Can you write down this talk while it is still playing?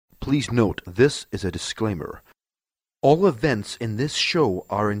Please note, this is a disclaimer. All events in this show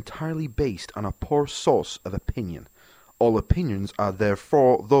are entirely based on a poor source of opinion. All opinions are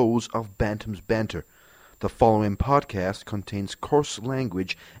therefore those of Bantam's Banter. The following podcast contains coarse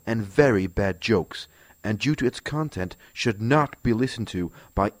language and very bad jokes, and due to its content should not be listened to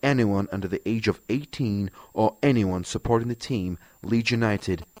by anyone under the age of 18 or anyone supporting the team Leeds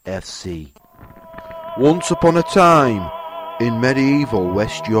United FC. Once upon a time, in medieval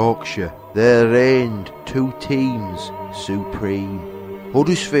West Yorkshire, there reigned two teams supreme.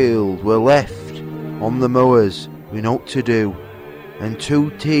 Huddersfield were left on the moors with naught to do, and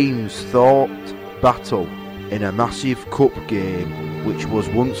two teams thought battle in a massive cup game which was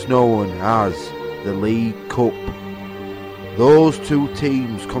once known as the League Cup. Those two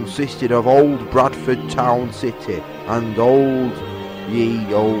teams consisted of Old Bradford Town City and Old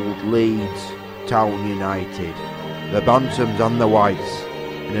Leeds Town United, the Bantams and the Whites,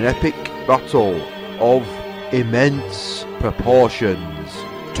 in an epic battle of immense proportions.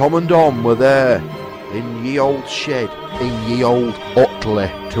 Tom and Dom were there in ye old shed, in ye old Otley,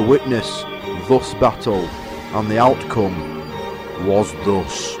 to witness thus battle, and the outcome was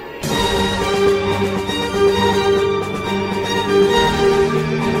thus.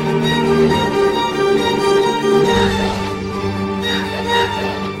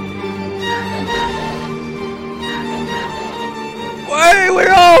 Way we're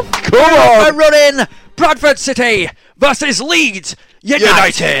off! Come on! We're running Bradford City versus Leeds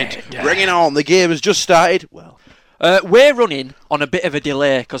United. Bring it on, the game has just started. Well, we're running on a bit of a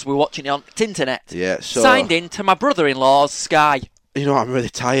delay because we're watching it on the internet. yeah, so... Signed in to my brother-in-law's Sky. You know, I'm really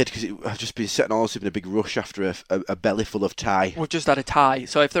tired because I've just been sitting all in a big rush after a belly full of tie. We've just had a tie,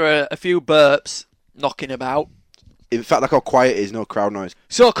 so if there are a few burps knocking about. In fact, look how quiet it is, no crowd noise.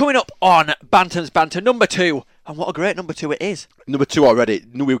 So coming up on Bantam's Banter number 2, and what a great number 2 it is. Number 2 already.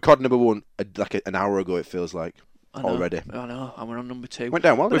 We recorded number 1 an hour ago, it feels like. I know, already. I know, and we're on number 2. Went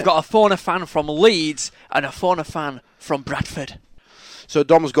down well, didn't We've got a Fauna fan from Leeds and a Fauna fan from Bradford. So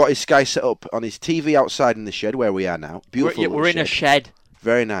Dom's got his Sky set up on his TV outside in the shed where we are now. Beautiful. We're in a shed.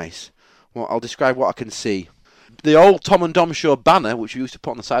 Very nice. Well, I'll describe what I can see. The old Tom and Dom Show banner, which we used to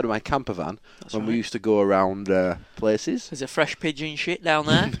put on the side of my camper van when we used to go around places. There's a fresh pigeon shit down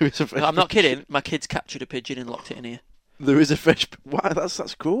there. There is a fresh I'm not kidding. My kids captured a pigeon and locked it in here. There is a fresh... Wow,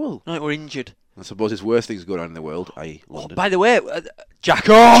 that's cool. No, we're injured. I suppose there's worse things going on in the world, i.e. London. By the way,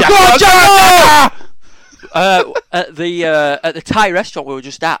 Jacko! At the Thai restaurant we were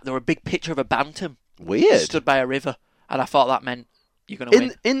just at, there was a big picture of a bantam. Weird. Stood by a river, and I thought that meant you're going to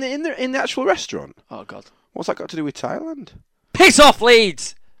win. In the actual restaurant? Oh, God. What's that got to do with Thailand? Piss off,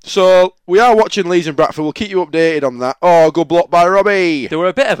 Leeds! So, we are watching Leeds and Bradford. We'll keep you updated on that. Oh, good block by Robbie. There were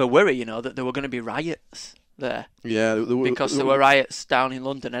a bit of a worry, that there were going to be riots there. Yeah. Because there were riots down in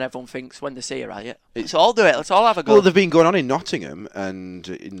London, and everyone thinks when they see a riot, let's all do it. Let's all have a go. Well, they've been going on in Nottingham and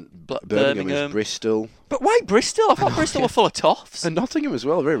in Birmingham and Bristol. But why Bristol? I thought Bristol were full of toffs. And Nottingham as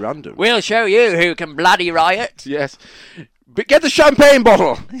well, very random. We'll show you who can bloody riot. Yes. But get the champagne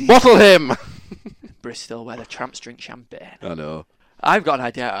bottle. Bottle him. Bristol, where the tramps drink champagne. I know. I've got an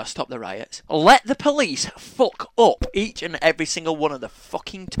idea how to stop the riots. Let the police fuck up each and every single one of the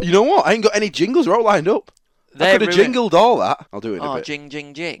fucking... You know what? I ain't got any jingles. They're all lined up. I could have jingled all that. I'll do it in a bit. Jing,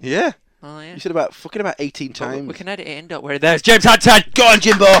 jing, jing. Yeah. Oh, yeah. You said about 18 times. We can edit it in, don't worry. There's James Hansen. Go on,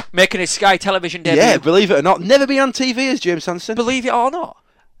 Jimbo. Making his Sky Television debut. Yeah, believe it or not. Never been on TV as James Hansen. Believe it or not.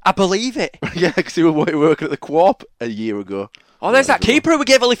 I believe it. Yeah, because he was working at the Co-op a year ago. Oh, there's that keeper we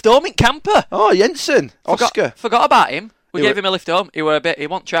gave a lift home in camper. Oh, Jensen. Oscar. Forgot about him. We gave him a lift home. He were a bit... He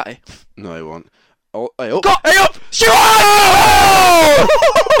wasn't chatty. No, he won't. Oh, hey up. Hey up! Stewart! Oh!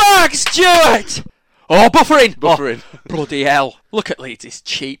 Mark Stewart! Oh, buffering. Oh, bloody hell. Look at Leeds'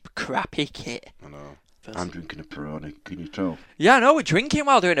 cheap, crappy kit. I know. I'm drinking a Peroni. Can you tell? Yeah, I know. We're drinking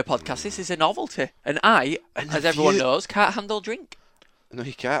while doing a podcast. This is a novelty. And as everyone knows, can't handle drink. No,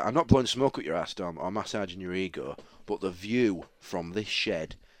 you can't. I'm not blowing smoke at your ass, Dom, or massaging your ego. But the view from this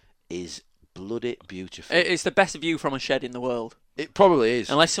shed is bloody beautiful. It's the best view from a shed in the world. It probably is.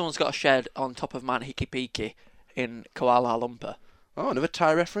 Unless someone's got a shed on top of Mount Hikipiki in Kuala Lumpur. Oh, another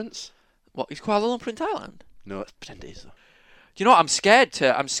Thai reference? What, is Kuala Lumpur in Thailand? No, let's pretend it is, though. Do you know what? I'm scared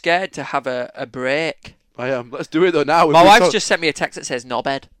to have a break. I am. Let's do it, though, now. My wife's just sent me a text that says,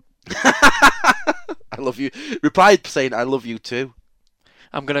 knobhead. I love you. Replied saying, I love you too.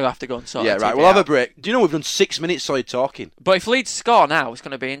 I'm going to have to go and sort Yeah, right, we'll have a break. Do you know we've done 6 minutes solid talking? But if Leeds score now, it's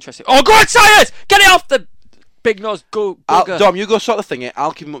going to be interesting. Oh, go on, Sayers! Get it off the big nose. Go. Dom, you go sort the thing.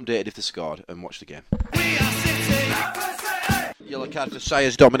 I'll keep him updated if they scored and watch the game. Yellow card for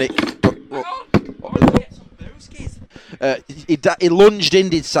Sayers, Dominic. He lunged in,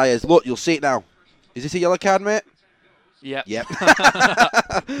 did Sayers. Look, you'll see it now. Is this a yellow card, mate? Yep.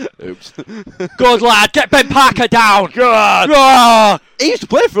 Oops. Good lad, get Ben Parker down. God. Oh, He used to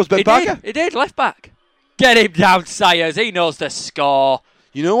play for us, Ben Parker. He did, left back. Get him down, Sayers. He knows the score.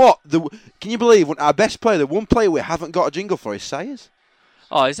 You know what? Can you believe when our best player, the one player we haven't got a jingle for, is Sayers?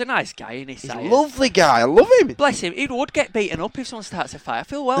 Oh, he's a nice guy, isn't he, He's Sayers? a lovely guy. I love him. Bless him. He would get beaten up if someone starts a fight. I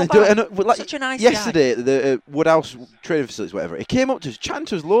feel well bad. Such a nice guy. Yesterday, at the Woodhouse training facilities, whatever, he came up to us, chatting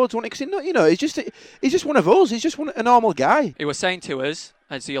to us loads, because he's just one of us. He's just a normal guy. He was saying to us,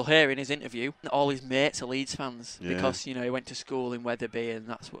 as you'll hear in his interview, that all his mates are Leeds fans because, he went to school in Wetherby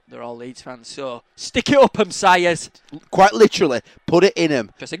and they're all Leeds fans. So, stick it up him, Sayers. Quite literally, put it in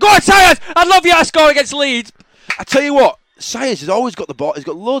him. Just say, go on, Sayers! I'd love you to score against Leeds. I tell you what, Sayers has always got the ball. He's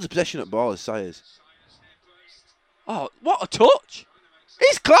got loads of possession at ball, as Sayers. Oh, what a touch.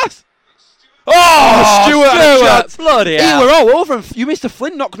 He's class. Oh, Stuart! Bloody He hell. were all over him. You missed a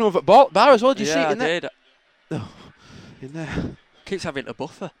Flynn knocking over at bar as well. Did you see it in I there? did. Oh, in there. Keeps having a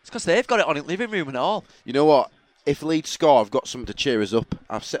buffer. It's because they've got it on in living room and all. You know what? If Leeds score, I've got something to cheer us up.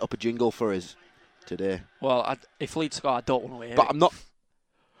 I've set up a jingle for us today. Well, if Leeds score, I don't want to hear But it. I'm not...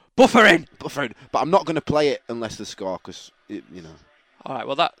 Buffering! But I'm not going to play it unless they score, because, All right,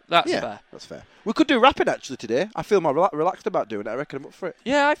 well, that's fair. That's fair. We could do rapping, actually, today. I feel more relaxed about doing it. I reckon I'm up for it.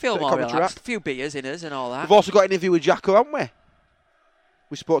 Yeah, I feel Bit of more commentary relaxed. rap. A few beers in us and all that. We've also got an interview with Jacko, haven't we?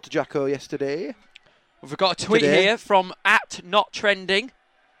 We spoke to Jacko yesterday. We've got a tweet here from @NotTrending.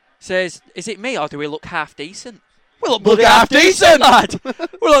 Says, is it me or do we look half decent? We look bloody half decent, lad.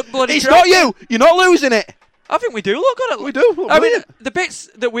 We look bloody It's crap. not you. You're not losing it. I think we do look good at We do. Look I mean, brilliant. the bits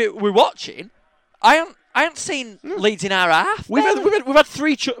that we're watching, I haven't seen Leeds in our half. We've had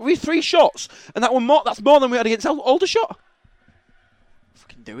three shots, and that's more than we had against Aldershot.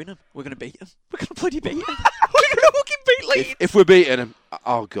 Fucking doing them. We're going to beat them. We're going to bloody beat them. We're going to fucking beat Leeds. If we're beating them,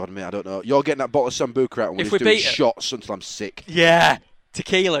 oh God, mate, I don't know. You're getting that bottle of Sambuca out and we're If just we doing beat 'em. shots until I'm sick. Yeah.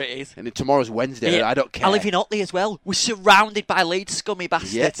 Tequila it is. And then tomorrow's Wednesday. Yeah. I don't care. I live in Otley as well. We're surrounded by Leeds scummy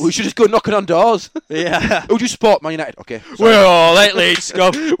bastards. Yeah, we should just go knocking on doors. Yeah. Who do you support? Man United. Okay. Sorry. We're all at Leeds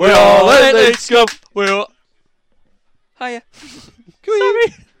scum. We're all at Leeds scum. We're all... Hiya.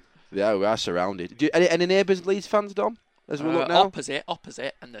 Sorry. Yeah, we are surrounded. Any neighbours Leeds fans, Dom? As we look now.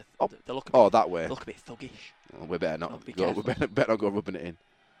 Opposite, and they look a bit, Oh, that way. they look a bit thuggish. Oh, we better not Be go. We careful. better not go rubbing it in.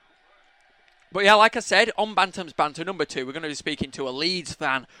 But yeah, like I said, on Bantam's Banter number 2, we're going to be speaking to a Leeds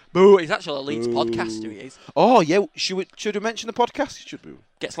fan. Boo, he's actually a Leeds podcaster, he is. Oh yeah, should we mention the podcast? Should we?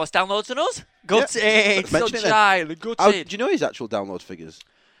 Gets less downloads than us. Gutted, Let's mention it then. sunshine, Do gutted. you know his actual download figures?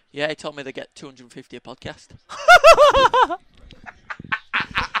 Yeah, he told me they get 250 a podcast.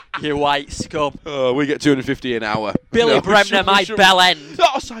 You white scum. Oh, we get 250 an hour. Billy No, Bremner, my bell end.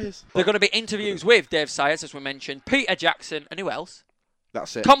 Oh, Sayers. They're going to be interviews with Dave Sayers, as we mentioned, Peter Jackson, and who else?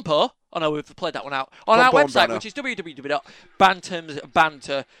 That's it. Compo. Oh no, we've played that one out. On our Compo and website, Brano. which is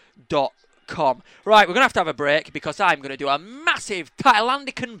www.bantamsbanter.com. Right, we're going to have a break because I'm going to do a massive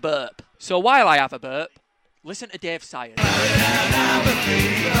Thailandican burp. So while I have a burp, listen to Dave Sayers.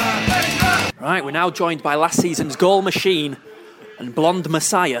 Right, we're now joined by last season's goal machine and blonde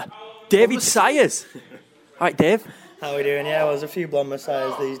messiah, David Sayers. Right, Dave. How are we doing? Yeah, well, there's a few blonde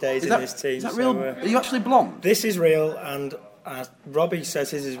messiahs these days in this team. Is that so, real? Are you actually blonde? this is real, and Robbie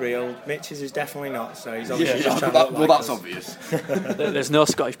says his is real. Mitch's is definitely not, so he's obviously just trying to look like us. obvious. There's no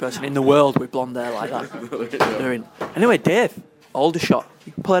Scottish person in the world with blonde hair like that. Anyway, Dave, Aldershot.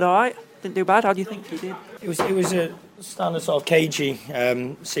 You played all right? Didn't do bad? How do you think you did? It was a standard sort of cagey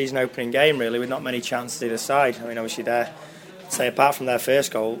season opening game, really, with not many chances either side. I mean, obviously, apart from their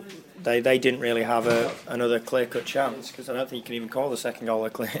first goal, they didn't really have another clear-cut chance, because I don't think you can even call the second goal a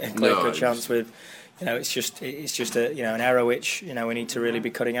clear-cut chance with... it's just an error which we need to really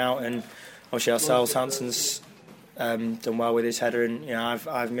be cutting out, and obviously ourselves, Hansen's done well with his header, and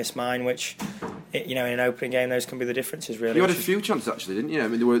I've missed mine, which in an opening game those can be the differences really. You had a few chances actually, didn't you? I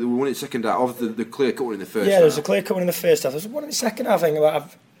mean, there were one in the second half, of the clear cut one in the first. Yeah, half. there was a clear cut one in the first half. There was one in the second half. I think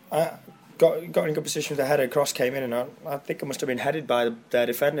I got in a good position with the header. Cross came in, and I think I must have been headed by their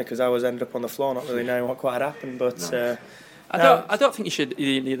defender, because I was ended up on the floor, not really knowing what quite had happened, but. No. I don't think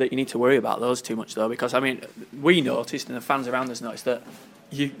you need to worry about those too much though, because I mean we noticed and the fans around us noticed that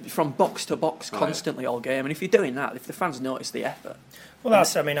you from box to box constantly all game, and if you're doing that, if the fans notice the effort. Well, I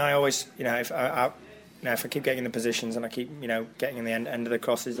always if I keep getting in the positions and I keep getting in the end of the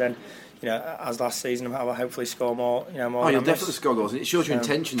crosses, then as last season I'll hopefully score more. More. Oh, you'll definitely score goals, and it shows your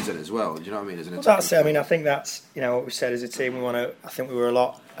intentions in as well. Do you know what I mean? As an that's it. I mean, I think that's what we said as a team. We want to. I think we were a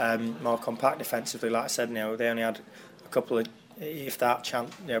lot more compact defensively. Like I said, they only had a couple of, if that,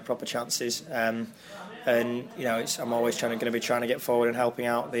 proper chances. And I'm always going to be trying to get forward and helping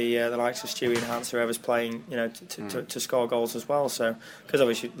out the likes of Stewie and Hans, whoever's playing, to score goals as well. So, because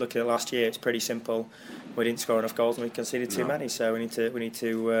obviously looking at last year, it's pretty simple. We didn't score enough goals and we conceded too many. So we need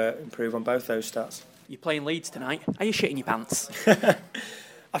to improve on both those stats. You're playing Leeds tonight. Are you shitting your pants?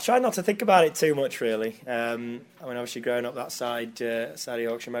 I try not to think about it too much, really. Obviously growing up that side of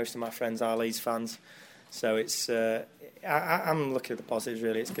Yorkshire, most of my friends are Leeds fans. So it's I'm looking at the positives,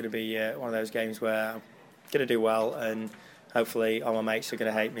 really. It's going to be one of those games where I'm going to do well, and hopefully all my mates are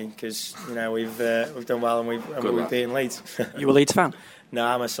going to hate me because we've done well and we've beaten Leeds. You a Leeds fan? No,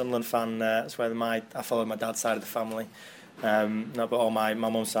 I'm a Sunderland fan. That's where I follow my dad's side of the family. But all my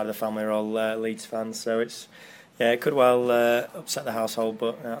mum's side of the family are all Leeds fans. So it could well upset the household,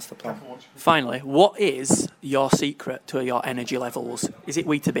 but that's the plan. Finally, what is your secret to your energy levels? Is it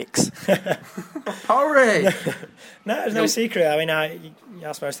Weetabix? Hurry! No, there's no secret. I mean, you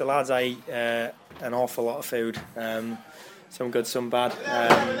ask most of the lads, I eat an awful lot of food. Some good, some bad.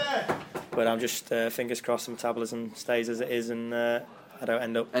 But I'm just fingers crossed the metabolism stays as it is, and I don't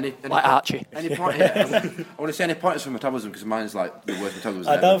end up like Archie. I want to say any pointers for metabolism because mine's like the worst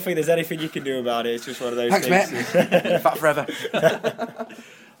metabolism. I don't think there's anything you can do about it. It's just one of those things. Thanks, mate. Fat forever.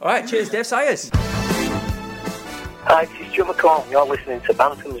 All right, cheers, Dave Sayers. Hi, this is Joe McCall. You're listening to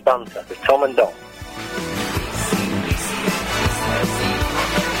Bantam's Banter with Tom and Dom.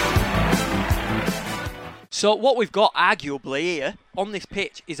 So what we've got, arguably, here on this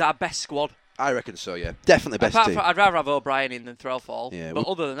pitch is our best squad. I reckon so, yeah. Definitely best Apart team. from, I'd rather have O'Brien in than Threlfall. Yeah, but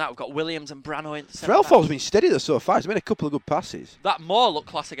other than that, we've got Williams and Brano in. Threlfall's been steady though so far. He's made a couple of good passes. That Moore looked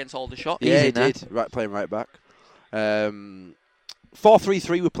class against Aldershot. Yeah, he did. Right, playing right back. 4-3-3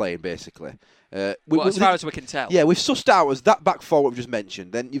 we're playing, basically. As far as we can tell. Yeah, we've sussed out as that back four we've just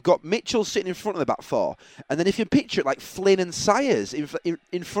mentioned. Then you've got Mitchell sitting in front of the back four. And then if you picture it like Flynn and Sayers in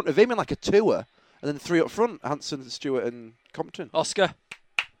front of him in like a tour. And then three up front, Hanson, Stewart and Compton. Oscar.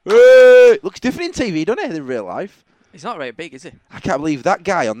 Hey! Looks different in TV, doesn't it, in real life? He's not very big, is he? I can't believe that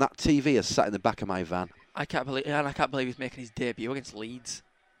guy on that TV has sat in the back of my van. I can't believe he's making his debut against Leeds.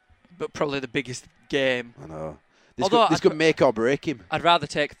 But probably the biggest game. I know. This could make or break him. I'd rather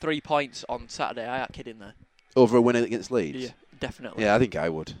take 3 points on Saturday. I ain't kidding there. Over a win against Leeds? Yeah, definitely. Yeah, I think I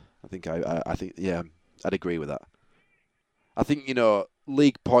would. I think, yeah, I'd agree with that. I think,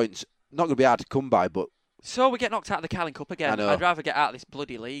 league points, not going to be hard to come by, but... So we get knocked out of the Carling Cup again. I know. I'd rather get out of this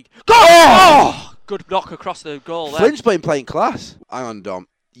bloody league. Oh! Good knock across the goal there. Flynn's playing class. Hang on, Dom.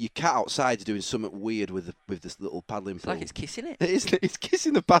 Your cat outside's doing something weird with this little paddling pool. It's like it's kissing it. It's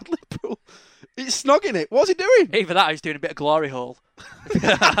kissing the paddling pool. It's snogging it. What's it doing? Either that or he's doing a bit of glory hole.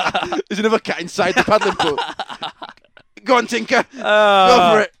 There's another cat inside the paddling pool. Go on, Tinker.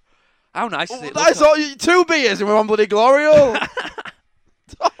 Go for it. How nice is it? That's all. 2 beers and we're on bloody glory hole.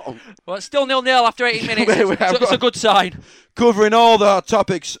 Well, it's still 0-0 after 18 minutes. It's a good sign. Covering all the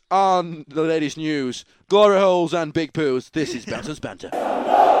topics on the latest news, glory holes and big poos. This is Bantam's Banter.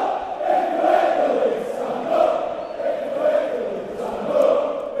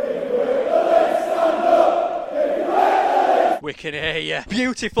 We can hear you.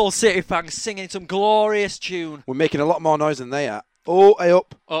 Beautiful City fans singing some glorious tune. We're making a lot more noise than they are. Oh, hey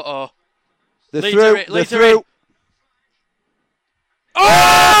up. Uh-oh. They're through. They're through.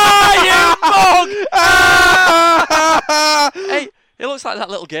 Oh, you mug! Hey, it looks like that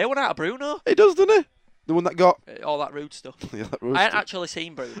little gay one out of Bruno. It does, doesn't it? The one that got... all that rude stuff. Yeah, that rude I ain't stuff. actually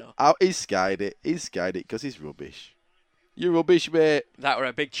seen Bruno. Oh, he's skied it. He's skied it because he's rubbish. You're rubbish, mate. That were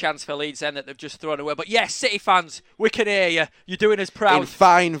a big chance for Leeds then that they've just thrown away. But yes, City fans, we can hear you. You're doing us proud. In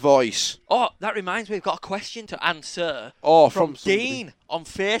fine voice. Oh, that reminds me, we've got a question to answer. Oh, from somebody. Dean on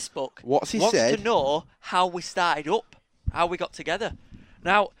Facebook. What's he Wants said? to know how we started up, how we got together.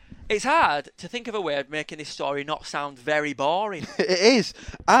 Now, it's hard to think of a way of making this story not sound very boring. It is.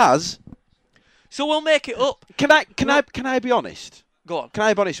 As... So we'll make it up. Can I be honest? Go on. Can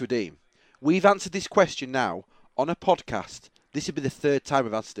I be honest with Dean? We've answered this question now on a podcast. This would be the 3rd time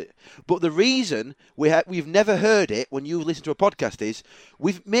we've answered it. But the reason we've never heard it when you listen to a podcast is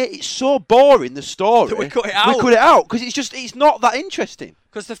we've made it so boring, the story. That we cut it out. We cut it out because it's not that interesting.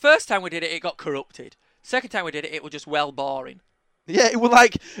 Because the first time we did it, it got corrupted. Second time we did it, it was just well boring. Yeah, it was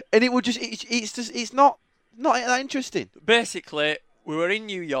like, and it would just, it's not that interesting. Basically, we were in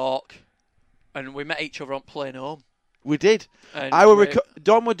New York and we met each other on plane home. We did. And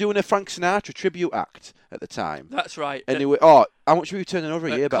Don were doing a Frank Sinatra tribute act at the time. That's right. And they were, how much were you turning over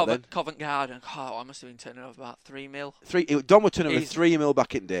a year back then? Covent Garden. Oh, I must have been turning over about 3 mil. Don were turning over 3 mil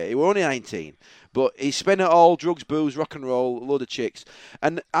back in the day. He were only 19, but he spent it all: drugs, booze, rock and roll, a load of chicks.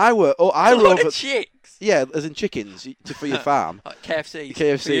 And I were over chicks. Yeah, as in chickens for your farm. Like KFC.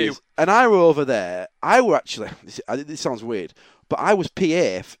 KFCs. And I were over there. I were actually. This sounds weird, but I was PA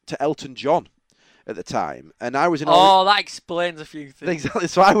to Elton John at the time, and I was in. That explains a few things. Exactly.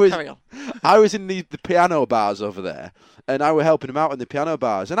 So I was in the piano bars over there, and I were helping him out in the piano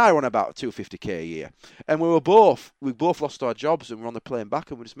bars, and I won about $250K a year, and we both lost our jobs, and we're on the plane back,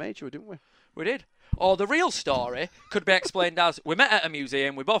 and we just made sure, didn't we? We did. Or the real story could be explained as we met at a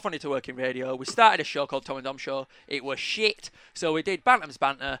museum, we both wanted to work in radio, we started a show called Tom and Dom Show, it was shit, so we did Bantam's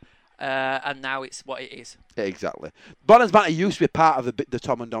Banter, and now it's what it is. Yeah, exactly. Bantam's Banter used to be part of the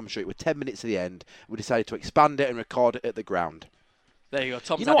Tom and Dom Show. It was 10 minutes at the end. We decided to expand it and record it at the ground. There you go.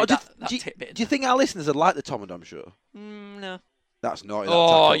 Tom's Do you think our listeners would like the Tom and Dom Show? No. That's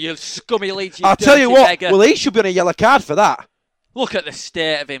naughty. You scummy Leeds, I'll tell you what. Beggar. Well, he should be on a yellow card for that. Look at the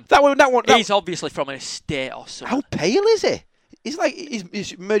state of him. He's obviously from an estate or something. How pale is he? He's like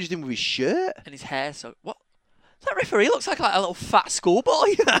he's merged in with his shirt and his hair. So what? That referee looks like a little fat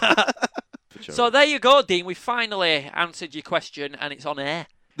schoolboy. Sure. So there you go, Dean. We finally answered your question, and it's on air.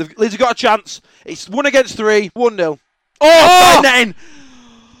 Leeds have got a chance. It's 1 against 3, 1-0. Oh!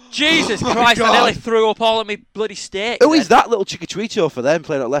 Jesus Christ! I nearly threw up all of my bloody steak. Who is that little Chickatrito for them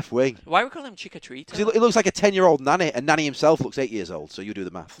playing at left wing? Why are we calling him Chickatrito? Because he looks like a 10-year-old nanny, and Nanny himself looks 8 years old. So you do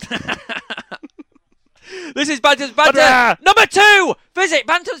the math. This is Bantam's Banter number 2. Visit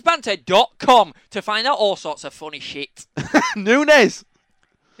bantamsbanter.com to find out all sorts of funny shit. Nunes.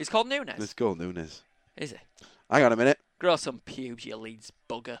 It's called Nunes. Let's go, Nunes. Is it? Hang on a minute. Grow some pubes, you Leeds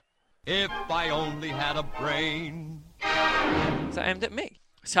bugger. If I only had a brain. Is that aimed at me?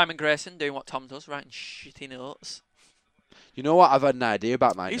 Simon Grayson doing what Tom does, writing shitty notes. You know what? I've had an idea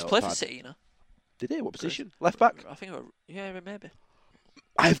about my He's played for City, you know. Did he? What position? Left back? I think, maybe.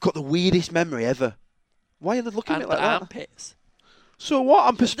 I've got the weirdest memory ever. Why are they looking at me like that? Armpits. So what?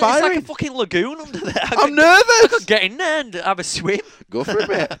 I'm perspiring. It's like a fucking lagoon under there. I'm nervous. I could get in there and have a swim. Go for it,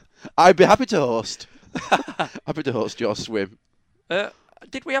 mate. I'd be happy to host. Happy to host your swim.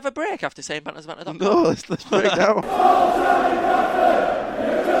 Did we have a break after saying Bantam's Banter? No, let's break now.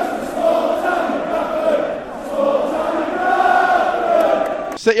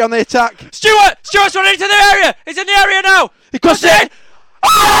 City on the attack. Stuart's running into the area. He's in the area now. He cuts it.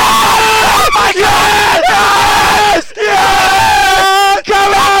 Oh my God! Yes! Yes!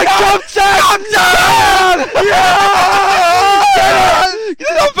 Come on, Compton! Yes! It's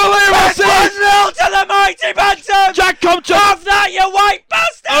unbelievable! 1-0 to the mighty Bantam! Jack Compton! Have that, you white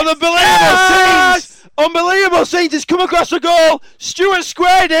bastard! Unbelievable scenes! Unbelievable scenes! It's come across the goal. Stewart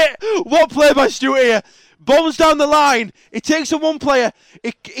squared it. What play by Stewart here? Bombs down the line. He takes on one player.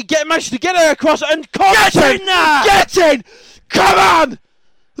 He managed to get her across and Compton! Get in there! Get in! Come on!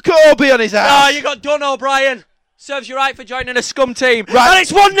 Look at Obi on his ass. Oh, you got done, O'Brien. Serves you right for joining a scum team. Right. And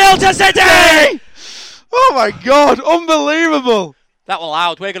it's 1-0 to City! Oh my God, unbelievable. That was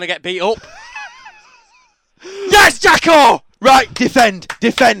loud. We're going to get beat up. Yes, Jacko! Right, defend.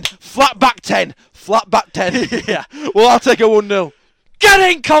 Flat back 10. Yeah. Well, I'll take a 1-0. Get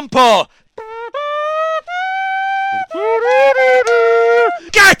in, Compo!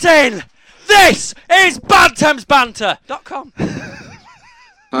 Get in! This is bantamsbanter.com.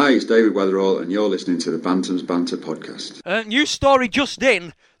 Hi, it's David Weatherall, and you're listening to the Bantam's Banter podcast. News story just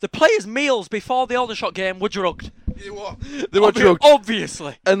in. The players' meals before the Aldershot game were drugged. They were drugged.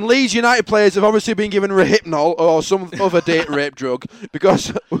 Obviously. And Leeds United players have obviously been given Rohypnol or some other date rape drug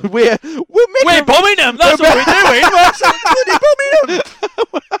because we're bumming them. That's what we're doing. We're bumming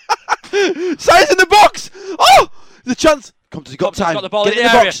them. Size in the box. Oh, the chance. Compton's got time. Got the ball Get in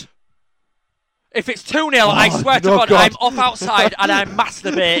the area. box. If it's 2-0, I swear to God, God, I'm off outside and I'm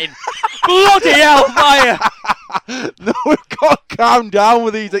masturbating. Bloody hell, fire! No, we've got to calm down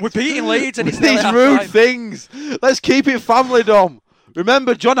with these. We're beating Leeds and it's these rude things. Let's keep it family, Dom.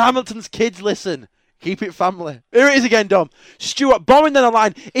 Remember, John Hamilton's kids listen. Keep it family. Here it is again, Dom. Stewart bombing down the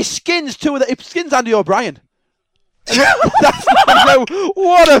line. He skins Andy O'Brien.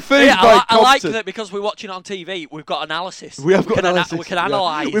 What a thing! Yeah, I like that because we're watching it on TV. We've got analysis. We have got analysis. We can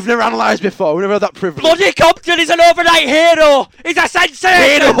analyse. We've never analysed before. We've never had that privilege. Bloody Compton is an overnight hero. He's a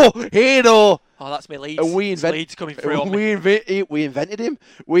sensation. Hero. Oh, that's me, Leeds. And Leeds coming through. We invented him.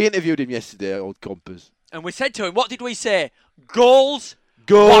 We interviewed him yesterday, old Compass. And we said to him, what did we say? Goals,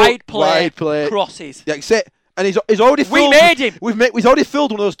 wide play, crosses. That's it. And he's already filled. We made him. He's already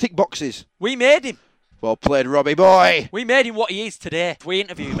filled one of those tick boxes. We made him. Well played, Robbie boy. We made him what he is today. If we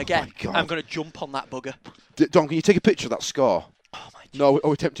interview him again, God. I'm going to jump on that bugger. Dom, can you take a picture of that score? Oh, my God. No,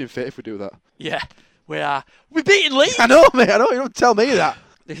 we're tempting fate if we do that. Yeah, we are. We're beating Leeds. I know, mate. I know. You don't tell me that.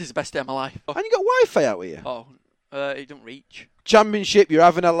 This is the best day of my life. And you got Wi-Fi out here. Oh, it don't reach. Championship, you're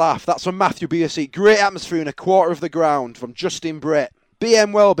having a laugh. That's from Matthew BSC. Great atmosphere in a quarter of the ground from Justin Brett.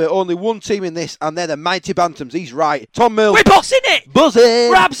 BM Welby, only one team in this, and they're the Mighty Bantams. He's right. Tom Mills. We're bossing it! Buzzing!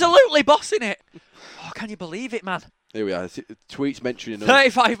 We're absolutely bossing it! Oh, can you believe it, man? Here we are. Tweets mentioning us.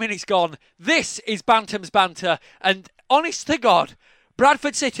 35 minutes gone. This is Bantam's Banter. And honest to God,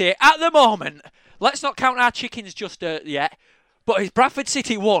 Bradford City, at the moment, let's not count our chickens just yet, but it's Bradford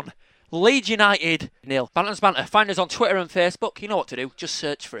City 1, Leeds United 0. Bantam's Banter. Find us on Twitter and Facebook. You know what to do. Just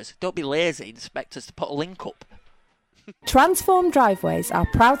search for us. Don't be lazy and expect us to put a link up. Transform Driveways are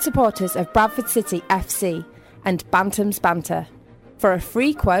proud supporters of Bradford City FC and Bantam's Banter. For a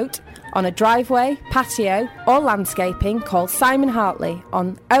free quote on a driveway, patio or landscaping, call Simon Hartley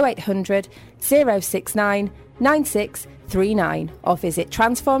on 0800 069 9639 or visit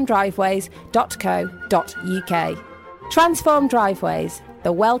transformdriveways.co.uk. Transform Driveways,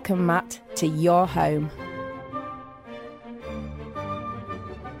 the welcome mat to your home.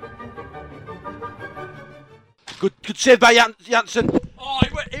 Good save by Janssen. Oh,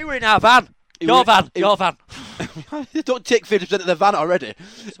 he were in our van. Your van. Don't take 50% of the van already.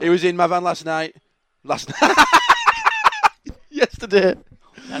 He was in my van last night. Yesterday.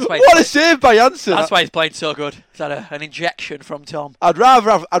 What a save by Janssen. That's why he's playing so good. He's had an injection from Tom. I'd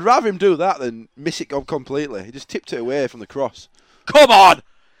rather him do that than miss it completely. He just tipped it away from the cross. Come on!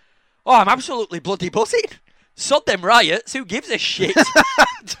 Oh, I'm absolutely bloody buzzing. Sod them riots. Who gives a shit?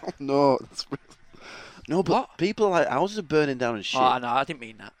 No, but what? People are like houses are burning down and shit. Oh no, I didn't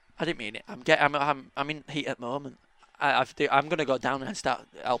mean that. I didn't mean it. I'm in heat at the moment. I'm going to go down and start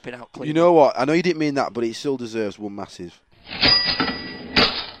helping out cleaning. You know what? I know you didn't mean that, but it still deserves one massive.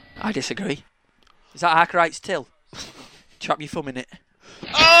 I disagree. Is that Arkwright's till? Chop your thumb in it.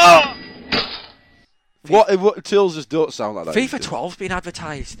 Oh! What tills just don't sound like that. FIFA 12's been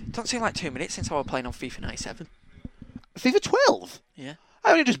advertised. It doesn't seem like 2 minutes since I was playing on FIFA 97. FIFA 12? Yeah.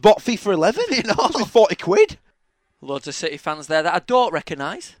 I only just bought FIFA 11. You know, it was 40 quid. Loads of City fans there that I don't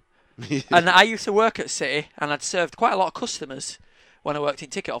recognise. And I used to work at City, and I'd served quite a lot of customers when I worked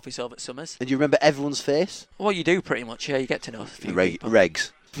in ticket office over at Summers. And you remember everyone's face? Well, you do pretty much, yeah. You get to know a few people.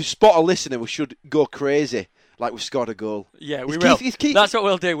 Regs. If we spot a listener, we should go crazy, like we've scored a goal. Yeah, we will. That's what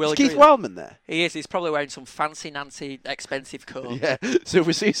we'll do. Is Keith Wildman there? He is. He's probably wearing some fancy Nancy expensive coat. Yeah, so if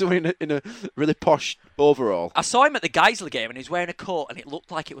we see someone in a really posh overall. I saw him at the Geisler game, and he was wearing a coat, and it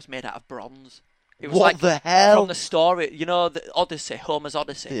looked like it was made out of bronze. It was what the hell? From the story, you know, the Odyssey, Homer's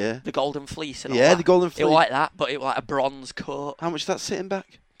Odyssey, yeah. The Golden Fleece and all that. Yeah, the Golden Fleece. It was like that, but it was like a bronze coat. How much is that sitting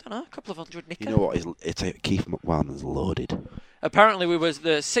back? I don't know, a couple of hundred nicker. You know what? Keith Wildman's loaded. Apparently, we was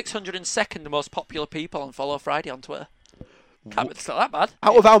the 602nd most popular people on Follow Friday on Twitter. It's not that bad.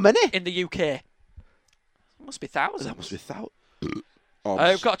 Out of how many? In the UK. It must be thousands. That must be thousands.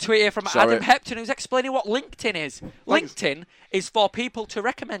 I've got a tweet here from Adam Hepton who's explaining what LinkedIn is. Thanks. LinkedIn is for people to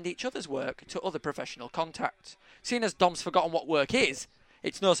recommend each other's work to other professional contacts. Seeing as Dom's forgotten what work is,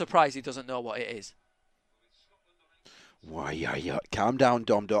 it's no surprise he doesn't know what it is. Why, yeah. Calm down,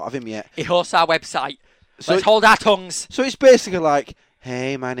 Dom. Don't have him yet. He hosts our website. Let's hold our tongues. So it's basically like,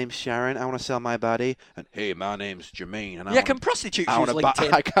 hey, my name's Sharon. I want to sell my body. And hey, my name's Jermaine. And can prostitutes use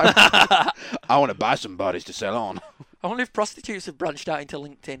LinkedIn? I want to buy some bodies to sell on. I wonder if prostitutes have branched out into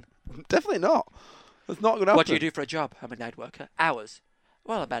LinkedIn. Definitely not. That's not going to happen. What do you do for a job? I'm a night worker. Hours?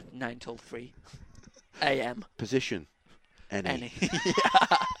 Well, about 9 till 3 a.m. Position? Any.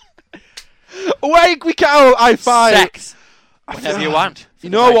 Wake, we can't. I find sex. Whenever you want.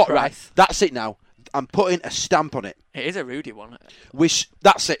 You know what, right? That's it now. I'm putting a stamp on it. It is a Rudy one.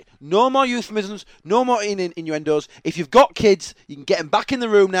 That's it. No more euphemisms. No more innuendos. If you've got kids, you can get them back in the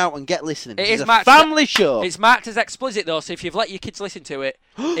room now and get listening. It is a family show. It's marked as explicit though, so if you've let your kids listen to it,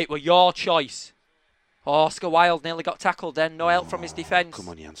 it were your choice. Oscar Wilde nearly got tackled then. No help from his defence. Come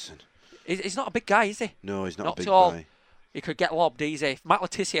on, Janssen. He's not a big guy, is he? No, he's not a big tall. Guy. He could get lobbed easy. If Matt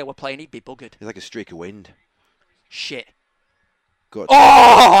Letizia were playing, he'd be buggered. He's like a streak of wind. Shit. Good.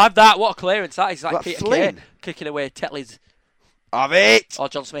 Oh, have that. What a clearance that is. Like that Peter Flynn. Kay kicking away Tetley's. Have it. Or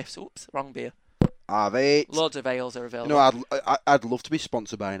John Smith's. Oops, wrong beer. Have it. Loads of ales are available. You know, I'd love to be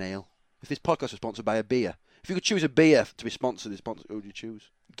sponsored by an ale. If this podcast was sponsored by a beer. If you could choose a beer to be sponsored, who would you choose?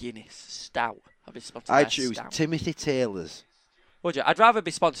 Guinness Stout. I'd be sponsored by I'd choose Stout. Timothy Taylor's. Would you? I'd rather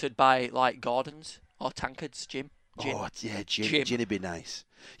be sponsored by like Gordon's or Tankard's Gin. Oh, yeah, gin. Gin'd be nice.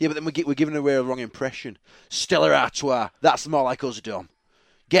 Yeah, but then we're giving away a wrong impression. Stella Artois. That's more like us, Dom.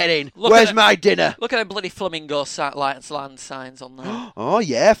 Get in. Look Where's at my dinner? Look at the bloody flamingo land signs on there. Oh,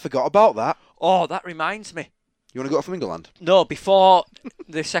 yeah, forgot about that. Oh, that reminds me. You want to go to Flamingo Land? No, before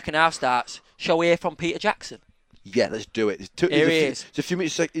the second half starts, shall we hear from Peter Jackson? Yeah, let's do it. Here he is. It's a few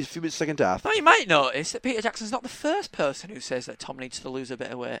minutes second half. Now, you might notice that Peter Jackson's not the first person who says that Tom needs to lose a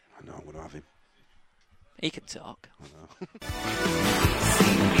bit of weight. I know, I'm going to have him. He can talk. I know.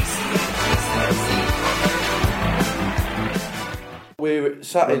 We're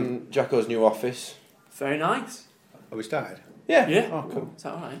sat in Jacko's new office. Very nice. Are we started? Yeah. Oh, cool. Is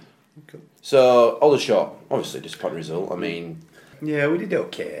that all right? Cool. So, Aldershot, obviously disappointing result. I mean... Yeah, we did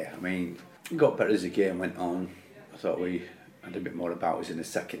okay. I mean, it got better as the game went on. I thought we had a bit more about us in the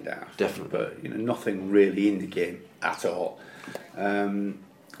second half. Definitely. But, nothing really in the game at all. And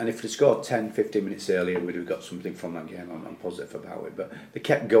if they'd scored 10, 15 minutes earlier, we'd have got something from that game. I'm positive about it. But they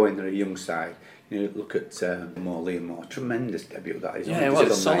kept going. They're a young side. Look at Liam Moore. Tremendous debut that is. Yeah, well,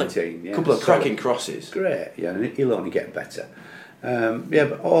 he's on solid. 19. Yeah, Couple of cracking crosses. Great. Yeah, and he'll only get better.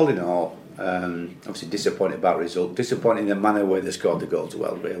 But all in all, obviously disappointed about the result. Disappointed in the manner where they scored the goals.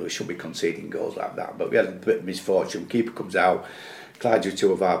 Well, really, we shouldn't be conceding goals like that. But we had a bit of misfortune. Keeper comes out, collides with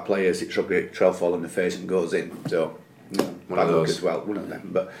two of our players. It's rugby Trelfall in the face and goes in. So one of those as well. One of them.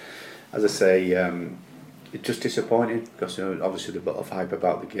 But as I say, it's just disappointing because obviously there's a lot of hype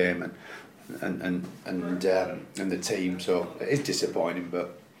about the game and the team. So it is disappointing,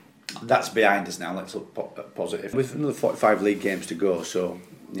 but. That's behind us now. Let's look positive. With another 45 league games to go, so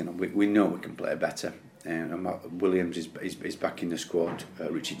we know we can play better. Williams is back in the squad.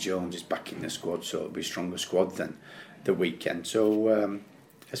 Richie Jones is back in the squad, so it'll be a stronger squad than the weekend. So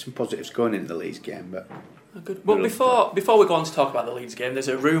there's some positives going into the Leeds game. But good. Well, before we go on to talk about the Leeds game, there's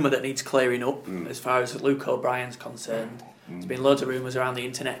a rumour that needs clearing up as far as Luke O'Brien's concerned. There's been loads of rumours around the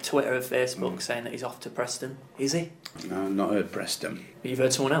internet, Twitter and Facebook saying that he's off to Preston. Is he? No, I've not heard Preston. But you've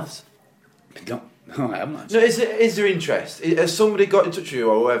heard someone else? No, I haven't. No, is there interest? Has somebody got in touch with you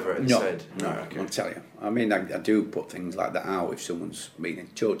or whoever and said? No, okay. I'll tell you. I mean, I do put things like that out if someone's been in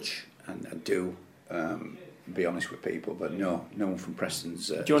touch, and I do be honest with people, but no one from Preston's...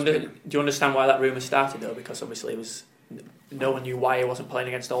 Do you understand why that rumour started, though? Because obviously it was... No one knew why he wasn't playing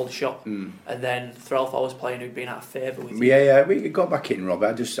against Aldershot, and then Threlfall was playing who'd been out of favour with him. Yeah, we got back in, Rob.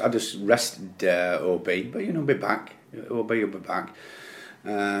 I just rested OB, but be back. OB will be back.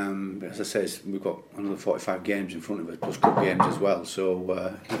 But as I say, we've got another 45 games in front of us, plus cup games as well.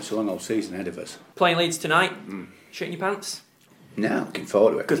 So it's a long old season ahead of us. Playing Leeds tonight. Shitting your pants? No, looking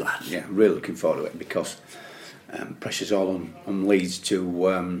forward to it. Good lad. Yeah, really looking forward to it because pressure's all on Leeds to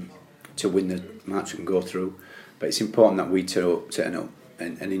win the match and go through. But it's important that we turn up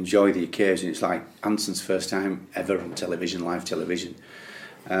and enjoy the occasion. It's like Anson's first time ever on television, live television.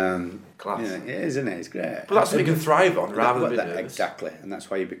 Class. Yeah, it is, isn't it? It's great. But that's what you can thrive on rather than that. Exactly, and that's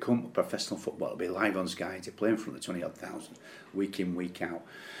why you become professional football. It'll be live on Sky to play in front of 20,000 week in, week out.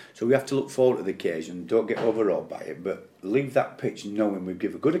 So we have to look forward to the occasion. Don't get overawed by it, but leave that pitch knowing we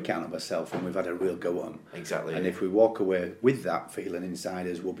give a good account of ourselves and we've had a real go on. Exactly. And if we walk away with that feeling inside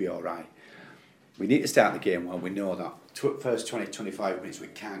us, we'll be all right. We need to start the game well. We know that. First 20-25 minutes we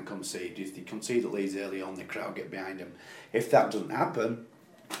can't concede. If they concede at Leeds early on, the crowd get behind them. If that doesn't happen,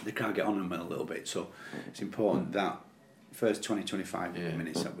 the crowd get on them a little bit. So it's important that first 20-25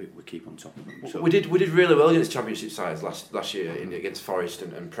 minutes that we keep on top of them. So we did really well against Championship sides last year against Forest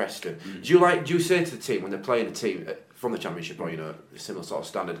and Preston. Do you say to the team when they're playing a team from the Championship or a similar sort of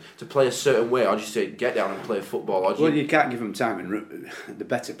standard to play a certain way, or do you say get down and play football? Or you can't give them time. And the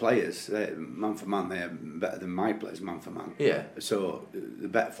better players, man for man, they're better than my players, man for man. Yeah. So the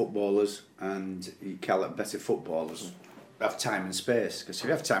better footballers and you call it better footballers have time and space, because if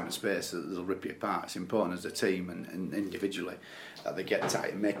you have time and space, they'll rip you apart. It's important as a team and individually that they get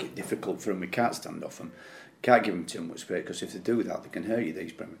tight and make it difficult for them. We can't stand off them, can't give them too much space, because if they do that, they can hurt you.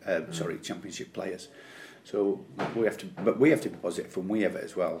 These Championship players. So we have to be positive, and we have it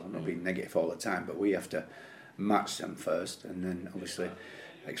as well. I'm not being negative all the time, but we have to match them first, and then obviously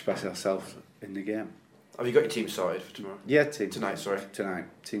express ourselves in the game. Have you got your team sorted for tomorrow? Yeah, tonight. Sorry, tonight.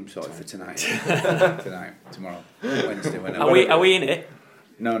 Team sorted for tonight. Tomorrow, Wednesday. Are we in it?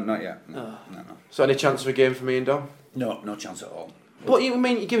 No, not yet. No. So any chance of a game for me and Dom? No chance at all. But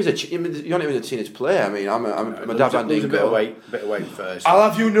you give us you're not even a teenage player. I mean, I'm a dad and a bit of weight first. I'll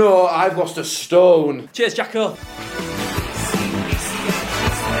have you know, I've lost a stone. Cheers, Jacko.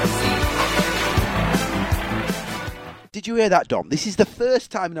 Did you hear that, Dom? This is the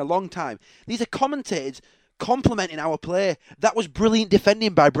first time in a long time. These are commentators complimenting our play. That was brilliant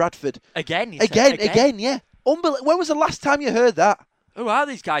defending by Bradford. Again, yeah. Unbelievable. When was the last time you heard that? Who are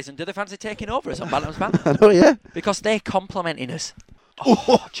these guys and do they fancy taking over us on Bantam's Banter? I know, yeah. Because they're complimenting us.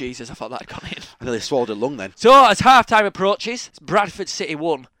 Oh, Jesus, I thought that had gone in. I nearly swallowed a lung then. So, as half-time approaches, it's Bradford City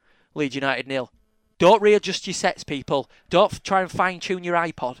 1, Leeds United 0. Don't readjust your sets, people. Don't try and fine-tune your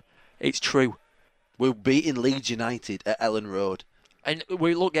iPod. It's true. We're beating Leeds United at Ellen Road. And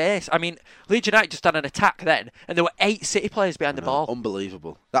we look ace. I mean, Leeds United just had an attack then, and there were 8 City players behind the ball.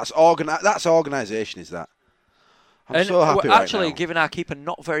 Unbelievable. That's organisation, is that? I'm so happy we're right actually now. giving our keeper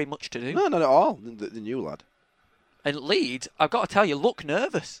not very much to do. No, not at all. The new lad. And Leeds, I've got to tell you, look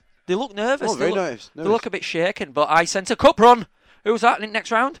nervous. They look nervous. Oh, very nervous. They look a bit shaken, but I sense a cup run. Who's that in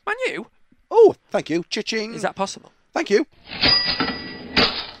next round? Man U? Oh, thank you. Cha-ching. Is that possible? Thank you.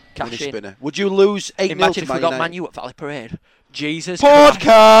 Cash in. Spinner. Would you lose 8-0 Imagine to if we got United? Man U at Valley Parade. Jesus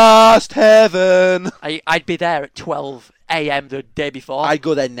Podcast heaven. I'd be there at 12 a.m. the day before. I'd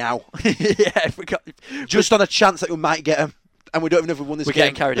go there now. Yeah, if we got... Just on a chance that we might get them. And we don't even know if we won this We're game.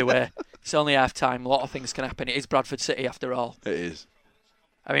 getting carried away. It's only half-time. A lot of things can happen. It is Bradford City, after all. It is.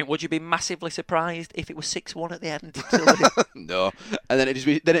 I mean, would you be massively surprised if it was 6-1 at the end? No. And then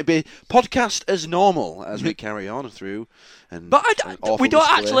it'd be podcast as normal as we carry on through. But we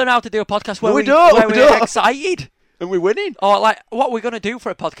don't actually know how to do a podcast where we don't. we're excited. And we're winning. Or like, what we're going to do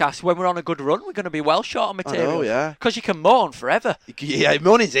for a podcast when we're on a good run? We're going to be well short on material. Oh, yeah. Because you can moan forever. Yeah,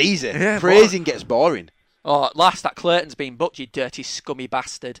 moaning's easy. Yeah, praising gets boring. Oh, at last that Clayton's been booked, you dirty, scummy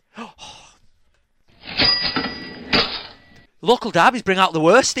bastard. Local derbies bring out the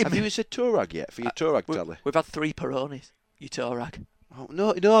worst in me. Have you said Torag yet for your Torag tally? We've had 3 Peronis, you Torag. Oh,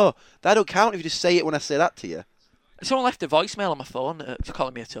 no. That don't count if you just say it when I say that to you. Someone left a voicemail on my phone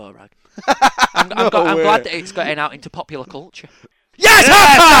calling me a Torag. I'm glad that it's getting out into popular culture. Yes,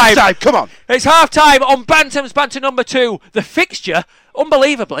 half-time! Come on. It's half-time on Bantam's Banter number 2. The fixture,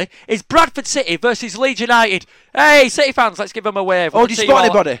 unbelievably, is Bradford City versus Leeds United. Hey, City fans, let's give them a wave. Oh, do you spot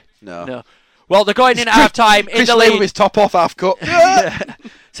anybody? No. Well, they're going in at half-time in the lead. with his top off, half cut.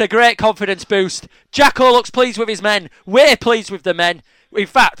 It's a great confidence boost. Jacko looks pleased with his men. We're pleased with the men. In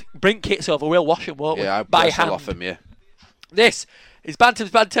fact, bring kits over. We'll wash them, won't we? Yeah, by I'll hand. off him, yeah. This is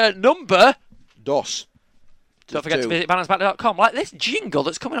Bantam's Banter number... Dos. Don't forget to visit bantamsbanter.com. Like this jingle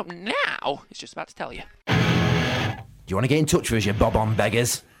that's coming up now. It's just about to tell you. Do you want to get in touch with us, you bob-on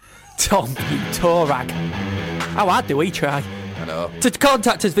beggars? Tom, you Torag. How hard do we try? I know. To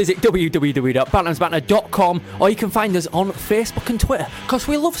contact us, visit www.bantamsbanter.com, or you can find us on Facebook and Twitter, because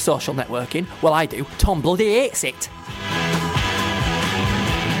we love social networking. Well, I do. Tom bloody hates it.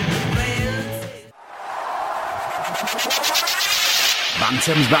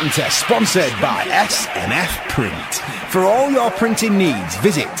 Bantam's Banter, sponsored by SMF Print. For all your printing needs,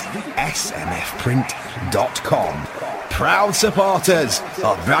 visit smfprint.com. Proud supporters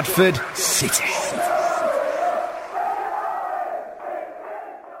of Bradford City.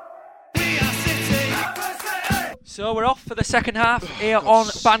 So we're off for the second half here on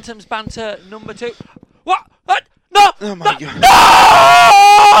Bantam's Banter number 2. What? No! Oh my God. No!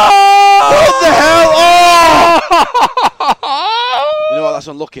 What the hell? Oh! You know what? That's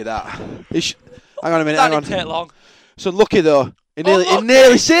unlucky, that. Hang on a minute, That didn't take long. It's unlucky, though. He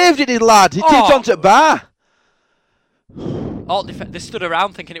nearly saved it, his lad. He tipped onto the bar. All they stood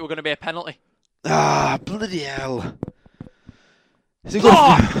around thinking it were going to be a penalty. Ah, bloody hell.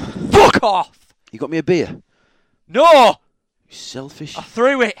 Fuck off! You got me a beer? No! You selfish. I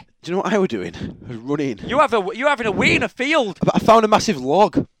threw it. Do you know what I was doing? I was running. You having a wee in a field. I found a massive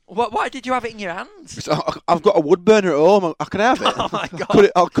log. Why did you have it in your hands? I've got a wood burner at home. I can have it. Oh my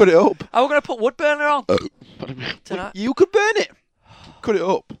God. I'll cut it up. Are we going to put wood burner on? Tonight? You could burn it. Cut it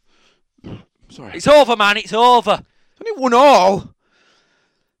up. Sorry. It's over, man. It's over. Only 1-1.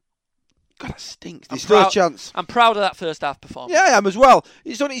 God, that stinks. There's still a chance. I'm proud of that first half performance. Yeah, I am as well.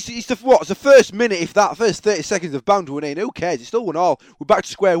 It's the first minute, if that, first 30 seconds of bound to win in. Who cares? It's still 1-1. We're back to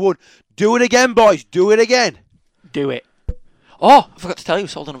square one. Do it again, boys. Do it again. Do it. Oh, I forgot to tell you, we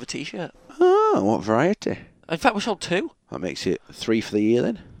sold another T-shirt. Oh, what variety? In fact, we sold 2. That makes it 3 for the year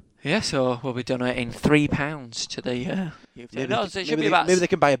then. Yeah, so we'll be donating £3 to the youth team. No, so it should be about... Maybe they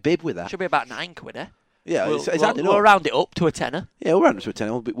can buy a bib with that. Should be about £9, eh? Yeah, we'll round it up to a tenner. Yeah, we'll round it up to a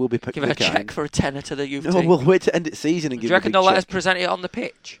tenner. We'll be give a cheque for a tenner to the youth team. No, we'll wait to end the season and give. Do you reckon they'll let us present it on the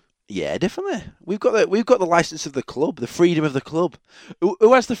pitch? Yeah, definitely. We've got the license of the club, the freedom of the club.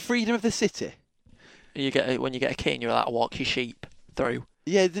 Who has the freedom of the city? When you get a kit and you're allowed to walk your sheep through.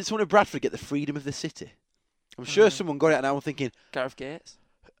 Yeah, did someone in Bradford get the freedom of the city? I'm sure someone got it now. I'm thinking, Gareth Gates.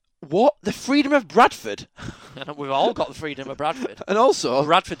 What? The freedom of Bradford? We've all got the freedom of Bradford. And also...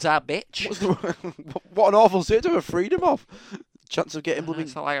 Bradford's our bitch. What an awful city to have a freedom of. Chance of getting blooming...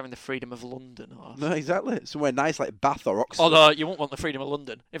 It's not like having the freedom of London. Or... No, exactly. Somewhere nice like Bath or Oxford. Although you won't want the freedom of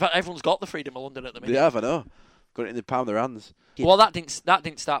London. In fact, everyone's got the freedom of London at the minute. They have, I know. Got it in the palm of their hands. Well, that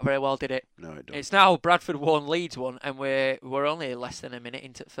didn't start very well, did it? No, it didn't. It's now Bradford 1, Leeds 1, and we're only less than a minute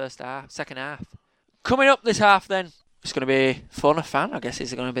into the second half. Coming up this half, then it's going to be phone a fan. I guess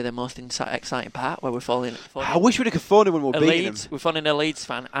it's going to be the most exciting part where we're phoning. I wish we could have phoned him when we were beating him. We're phoning a Leeds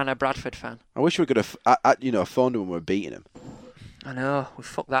fan and a Bradford fan. I wish we could have, phoned him when we were beating him. I know, we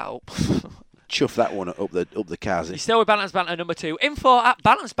fucked that up. Chuff that one up the cars. You're still with Bantams Banter number 2.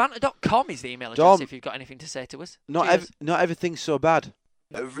 info@bantamsbanter.com is the email address if you've got anything to say to us. Not everything's so bad.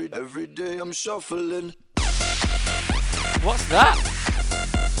 Every day I'm shuffling. What's that?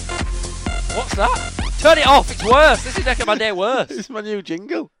 What's that? Turn it off, it's worse. This is making my day worse. It's my new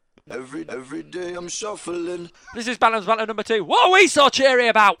jingle. Every day I'm shuffling. This is Bantams Banter number 2. What are we so cheery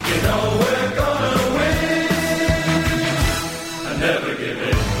about? You know we're gonna win and never give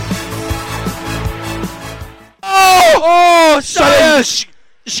in. Oh, Sayers!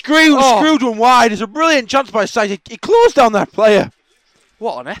 Screwed one wide. It's a brilliant chance by Sayers. He closed down that player.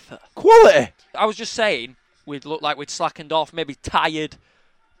 What an effort. Quality. I was just saying, we'd look like we'd slackened off, maybe tired,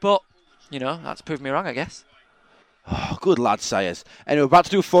 but, that's proved me wrong, I guess. Oh, good lad, Sayers. Anyway, we're about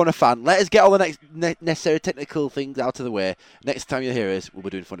to do Phone a Fan. Let us get all the necessary technical things out of the way. Next time you hear us, we'll be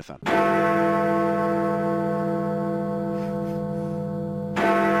doing Phone a Fan.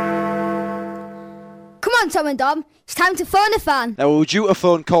 Come on, Tom and Dom. It's time to phone a fan. Now, we're due to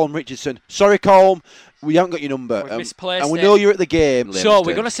phone Colm Richardson. Sorry, Colm. We haven't got your number. We've misplaced and we it. know you're at the game. So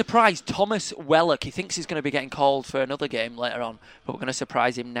we're going to surprise Thomas Wellock. He thinks he's going to be getting called for another game later on, but we're going to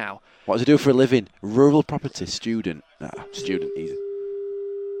surprise him now. What does he do for a living? Rural property student. Student, easy.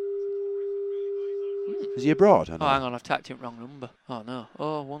 Is he abroad? Oh, hang on, I've typed in wrong number. Oh, no.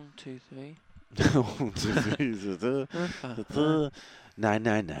 Oh, 1, 2, 3. 1, 2, 3.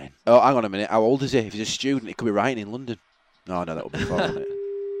 999. Oh, hang on a minute. How old is he? If he's a student, he could be writing in London. No, that would be far, wouldn't it?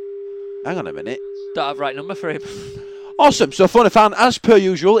 Hang on a minute. Don't have the right number for him. Awesome. So, Phone a Fan, as per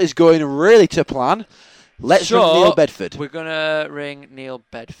usual, is going really to plan. Let's ring Neil Bedford. We're going to ring Neil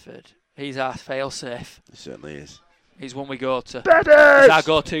Bedford. He's our fail-safe. He certainly is. He's one we go to. Bedford! He's our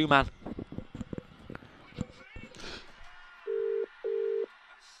go-to man.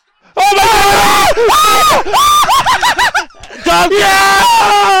 Oh my God! Done! Yeah!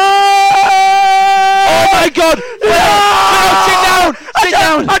 Oh my God! No! Sit down! Sit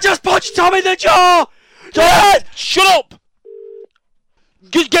down! I just punched Tom in the jaw! Shut up!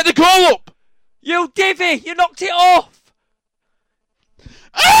 Get the goal up! You divvy! You knocked it off!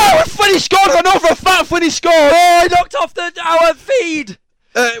 Oh! Finney scored! I know for a fact Finney scored! Oh, he knocked off our feed!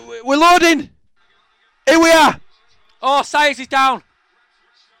 We're loading! Here we are! Oh, Sayers is down!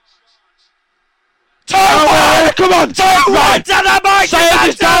 Come on! Right. Sayers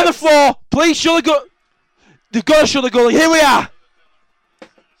is down the floor! Please show the goal! They've got to show the goalie. Here we are!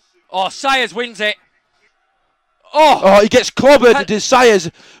 Oh, Sayers wins it. Oh, he gets clobbered, does Sayers.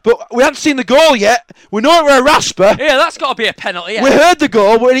 But we haven't seen the goal yet. We know it were a rasper. Yeah, that's got to be a penalty. Yeah. We heard the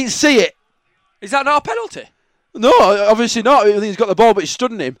goal, but we didn't see it. Is that not a penalty? No, obviously not. I think he's got the ball, but he's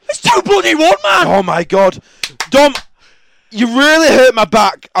stood on him. It's 2-1, man! Oh, my God. Dom, you really hurt my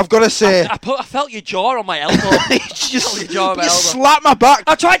back, I've got to say. I felt your jaw on my elbow. You slapped my back.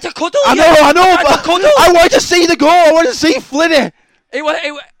 I tried to cuddle you. I know, but I wanted to see the goal. I wanted to see Flinney.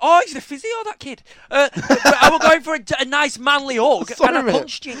 He's the physio, that kid. I was going for a nice manly hug, and I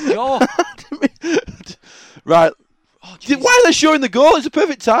punched you in the jaw. Right. Oh, why are they showing the goal? It's a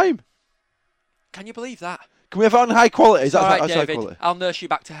perfect time. Can you believe that? Can we have it on high quality? Is that all right, high David, quality? I'll nurse you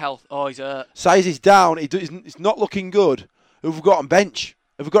back to health. Oh, he's hurt. Sayers is down. He's not looking good. Who've we got on bench?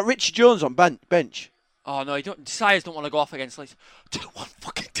 Have we got Richie Jones on bench? Oh, no, Sayers don't want to go off against Leeds. 2-1,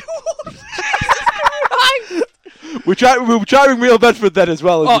 fucking 2-1. We'll try to ring Neil Bedford then as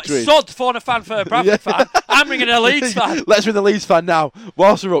well. Sod, phone a fan for a Bradford fan. I'm ringing a Leeds fan. Let's ring the Leeds fan now.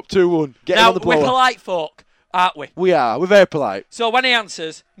 Whilst we're up 2-1. Now, we're polite folk, aren't we? We are. We're very polite. So when he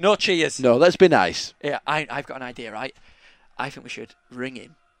answers, no cheers. No, let's be nice. Yeah, I've got an idea, right? I think we should ring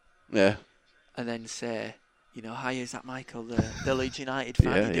him. Yeah. And then say, hi, is that Michael, the Leeds United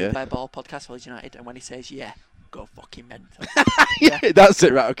fan? You do play ball podcast for Leeds United. And when he says, yeah, go fucking mental. Yeah, that's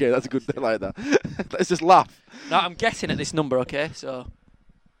it, right? Okay, that's a good thing like that. Let's just laugh. Now, I'm guessing at this number, okay? So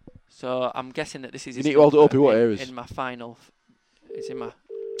I'm guessing that this is. You need to hold it up in what areas? In my final, it's in my.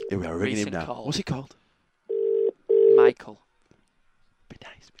 Here we are ringing him now. Call. What's he called? Michael. Be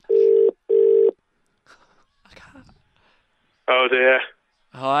nice. I can't. Oh dear.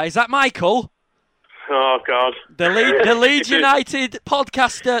 Oh, is that Michael? Oh God. The Leeds United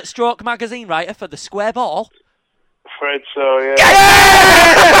podcaster, stroke magazine writer for the Square Ball. Afraid so, yeah.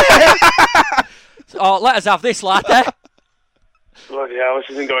 Oh, let us have this, lad. Bloody hell, this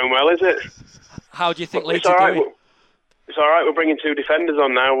isn't going well, is it? How do you think But Leeds it's all are right. doing? It's all right. We're bringing 2 defenders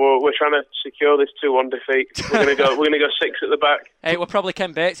on now. We're trying to secure this 2-1 defeat. We're gonna go 6 at the back. Hey, we're probably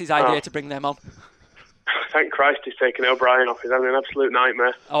Ken Bates' idea to bring them on. Thank Christ he's taken O'Brien off. He's having an absolute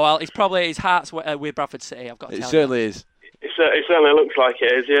nightmare. Oh well, his heart's with Bradford City. I've got to It tell certainly is. It certainly looks like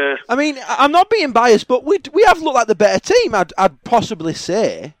it is. Yeah. I mean, I'm not being biased, but we have looked like the better team. I'd possibly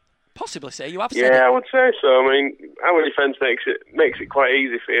say. Possibly say you have said Yeah, it. I would say so. I mean, our defence makes it quite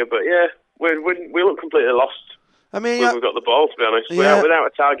easy for you, but yeah, we look completely lost. I mean, when we've got the ball, to be honest, yeah. without a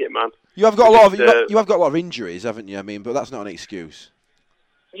target man. You have got a lot of you have got a lot of injuries, haven't you? I mean, but that's not an excuse.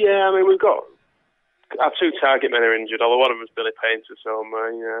 Yeah, I mean, we've got our 2 target men are injured, although one of them is Billy Painter, so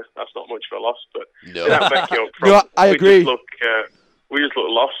that's not much of a loss. But without Becky up front, No, I agree. We just look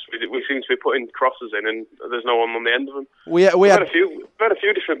lost. We seem to be putting crosses in, and there's no one on the end of them. We We've had had a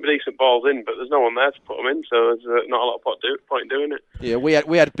few different decent balls in, but there's no one there to put them in, so there's not a lot of point doing it. Yeah, we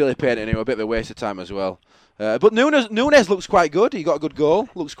had Billy Painter, and he was a bit of a waste of time as well. But Nunes looks quite good. He got a good goal.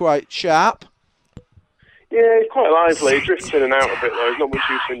 Looks quite sharp. Yeah, he's quite lively. He drifts in and out a bit though. He's not much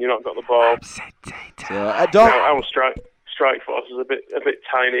use when you've not got the ball. Our strike force is a bit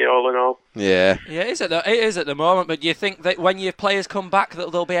tiny, all in all. Yeah. Yeah, it is at the moment. But do you think that when your players come back,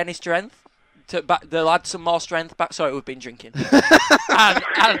 that there'll be any strength? They'll add some more strength back. Sorry, we've been drinking, and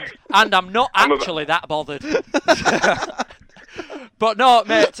I'm not actually that bothered. But no,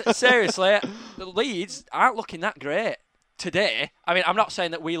 mate, seriously, the Leeds aren't looking that great today. I mean, I'm not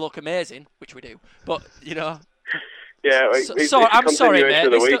saying that we look amazing, which we do, but Yeah, I'm sorry,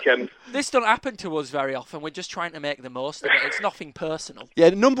 mate. This doesn't happen to us very often. We're just trying to make the most of it. It's nothing personal. Yeah,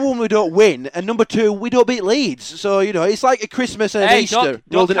 number 1, we don't win, and number 2, we don't beat Leeds. So, it's like a Christmas and an Easter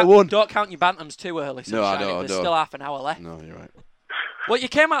rolled into one. Don't count your bantams too early, Sunshine. No, There's still half an hour left. No, you're right. Well, you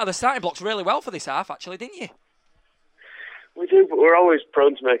came out of the starting blocks really well for this half, actually, didn't you? We do, but we're always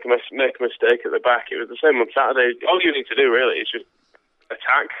prone to make a mistake at the back. It was the same on Saturday. All you need to do, really, is just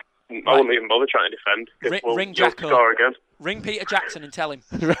attack. Right. I wouldn't even bother trying to defend. Ring Jacko. Score again. Ring Peter Jackson and tell him.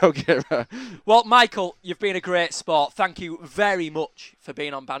 Okay, right. Well, Michael, you've been a great sport. Thank you very much for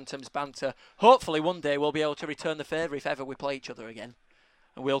being on Bantam's Banter. Hopefully one day we'll be able to return the favour if ever we play each other again.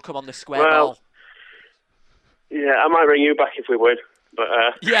 And we'll come on the square ball. Yeah, I might ring you back if we win. But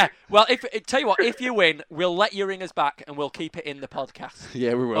yeah, well, tell you what, if you win, we'll let you ring us back and we'll keep it in the podcast.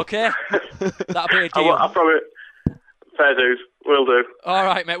 Yeah, we will. Okay? That'll be a deal. I promise. Fair dues. Will do. All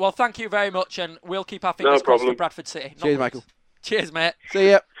right, mate. Well, thank you very much, and we'll keep our fingers crossed for Bradford City. Cheers, Michael. Cheers, mate.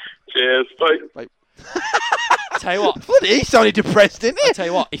 See ya. Cheers. Bye. Tell you what. Bloody, he sounded depressed, didn't he? I'll tell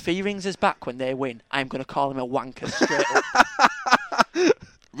you what, if he rings us back when they win, I'm going to call him a wanker straight up.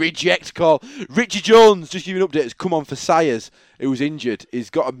 Reject call. Richie Jones, just giving updates, come on for Sayers, who's injured. He's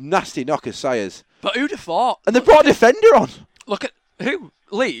got a nasty knock at Sayers. But who'd have thought? And they brought a defender on. Look at who?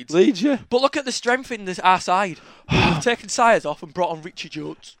 Leeds? Leeds, yeah. But look at the strength in our side. We've taken Sayers off and brought on Richie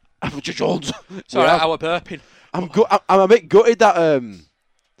Jones. Richie Jones. Sorry, I was burping. I'm a bit gutted that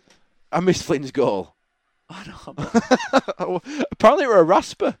I missed Flynn's goal. I know. Apparently we're a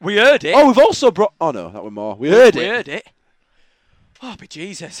rasper. We heard it. Oh, we've also brought... Oh, no, that was more. We heard it. Oh, be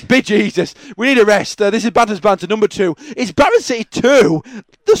Jesus. Be Jesus. We need a rest. This is Bantam's Banter number 2. It's Bradford City 2.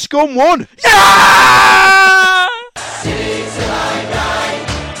 The Scum 1. Yeah! City till I die.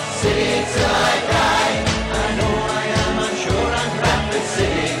 City till I die. I know I am, I'm sure I'm Bradford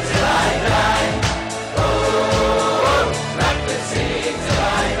City till I die. Oh, Bradford City till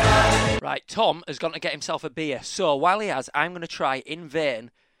I die. Right, Tom has gone to get himself a beer. So while he has, I'm going to try in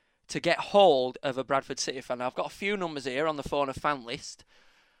vain to get hold of a Bradford City fan. Now, I've got a few numbers here on the phone of fan list.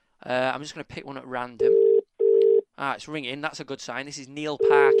 I'm just going to pick one at random. It's ringing. That's a good sign. This is Neil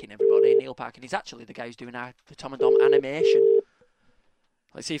Parkin, everybody. Neil Parkin. He's actually the guy who's doing the Tom and Dom animation.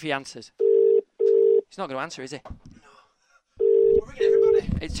 Let's see if he answers. He's not going to answer, is he? No. We're ringing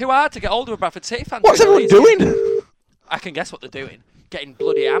everybody. It's too hard to get hold of a Bradford City fan. What's everyone doing? I can guess what they're doing. Getting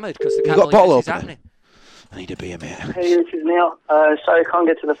bloody hammered because they can't got a bottle believe this is opener. happening. I need a beer, mate. Hey, this is Neil. Sorry, I can't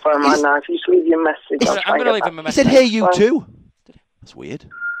get to the phone right now. If you just leave your message, I'll try I'm going to leave him a He message. said, hey, you too. That's weird.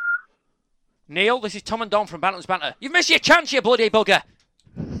 Neil, this is Tom and Don from Bantam's Banter. You've missed your chance, you bloody bugger.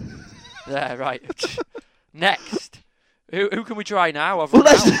 There, right. Next. Who can we try now? Everyone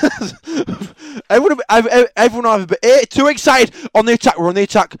have a bit too excited. On the attack. We're on the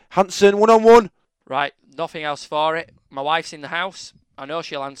attack. Hansen, 1-on-1. Right, nothing else for it. My wife's in the house. I know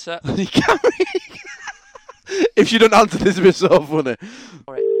she'll answer. If she don't answer, this will be so funny.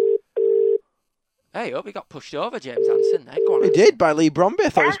 Hey, hope he got pushed over, James Hansen. There. Go on. He did, by Lee Bromby. I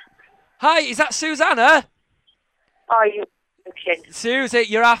thought it was... Hi, is that Susanna? Are you okay? Susie,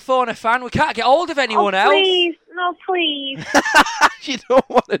 you're our phone fan. We can't get hold of anyone else. Please, No, please. You don't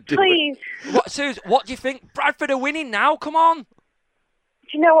want to do Please. What, Suze, what do you think? Bradford are winning now, come on. Do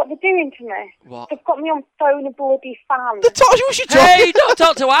you know what they're doing to me? What? They've got me on phone a bloody fan. Hey, don't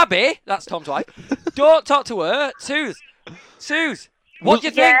talk to Abby. That's Tom's wife. Don't talk to her. Suze, what do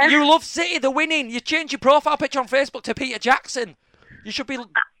you think? Yeah. You love City, they're winning. You changed your profile picture on Facebook to Peter Jackson. You should be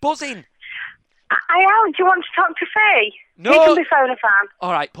buzzing. I am. Do you want to talk to Faye? No. He can be phone a fan.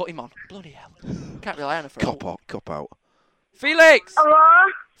 All right, put him on. Bloody hell. Can't rely on her for Cop out. Felix!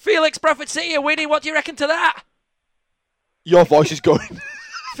 Hello? Felix, Bradford City are winning. What do you reckon to that? Your voice is going.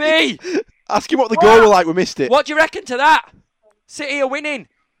 Fee! Ask him what the goal was like. We missed it. What do you reckon to that? City are winning.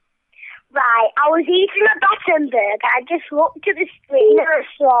 Right, I was eating a Battenberg. I just looked at the screen and I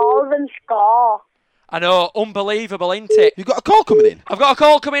saw them score. I know, unbelievable, isn't it? You've got a call coming in. I've got a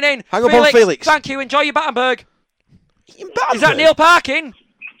call coming in. Hang up on Felix. Thank you. Enjoy your Battenberg. Is that Neil Parkin?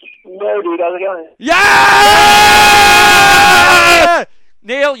 No, dude, how's it going? Yeah!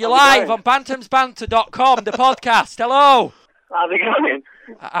 Neil, you're live on bantamsbanter.com, the podcast. Hello. How's it going?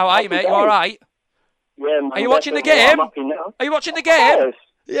 How are you, mate? You all right? Yeah, man. Are you watching the definitely. game? I'm happy now. Are you watching the game? Yes.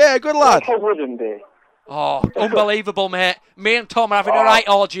 Yeah, good lad. I wouldn't be. Oh, unbelievable, mate. Me and Tom are having a right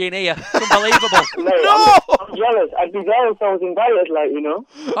orgy in here. It's unbelievable. Mate, I'm jealous. I'd be jealous if I was invited, like, you know.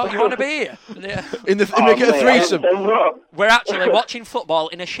 Oh, you want to be here? Yeah. Make it a threesome. We're actually watching football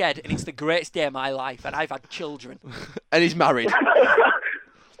in a shed, and it's the greatest day of my life, and I've had children. And he's married.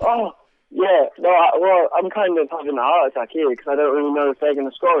 Oh, yeah. No, I'm kind of having a heart attack here because I don't really know if they're going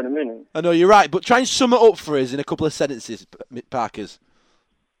to score in a minute. I know, you're right, but try and sum it up for us in a couple of sentences, Parkers.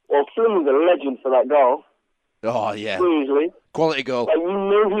 Well, Flynn was a legend for that goal. Oh, yeah. Seriously. Quality goal. Like, you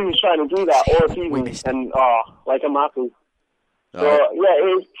knew he was trying to do that all season, and, like, I'm happy. So, yeah,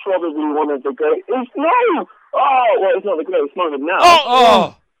 it is probably one of the greatest. No! Oh, well, it's not the greatest moment now.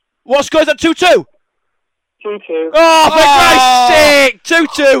 Oh! What score is that? 2-2? 2-2. Oh, for Christ's sake!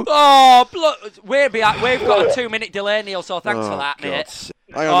 2-2. Oh, we've got a 2-minute delay, Neil, so thanks for that, mate.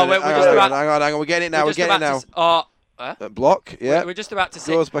 Hang on, we're just hang on. We're getting it now. We're getting it now. Block, yeah. We're just about to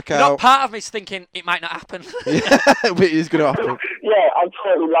see. Goes back You know, out. part of me's thinking it might not happen. Yeah, but it is going to happen. Yeah, I'm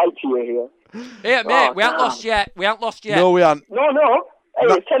totally lied to you here. Yeah, mate, Oh, we haven't damn. lost yet. No, we aren't. No. Hey,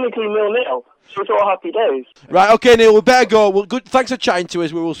 it's technically 0-0. So it's all happy days. Right, okay, Neil, we better go. Well, good. Thanks for chatting to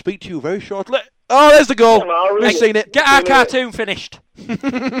us. We will speak to you very shortly. Oh, there's the goal. Yeah, man, I'll read We've it. seen it. Get our cartoon finished. Mate,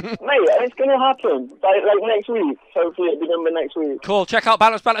 it's going to happen. Like next week. Hopefully it'll be done by next week. Cool. Check out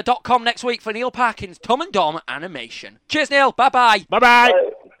bantamsbanter.com next week for Neil Parkin's Tom and Dom animation. Cheers, Neil. Bye-bye. Bye-bye.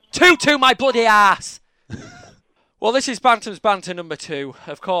 2-2, my bloody ass. Well, this is Bantam's Banter number 2.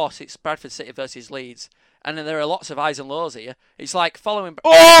 Of course, it's Bradford City versus Leeds. And then there are lots of highs and lows here. It's like following...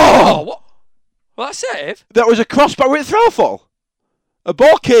 Oh! What? Well, that's save. That was a crossbar with Threlfall. A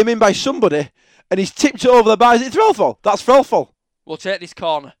ball came in by somebody, and he's tipped it over the bar. Is it Threlfall? That's Threlfall. We'll take this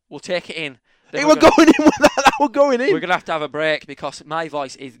corner. We'll take it in. Then It were going in with that. That were going in. We're going to have a break because my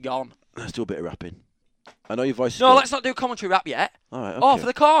voice is gone. Let's do a bit of rapping. I know your voice is No, gone. let's not do commentary rap yet. All right, Oh, okay. for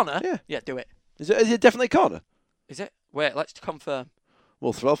the corner? Yeah. Yeah, do it. Is it definitely a corner? Is it? Wait, let's confirm.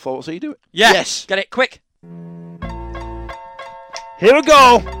 Well, Threlfall, so you do it. Yeah. Yes. Get it, quick. Here we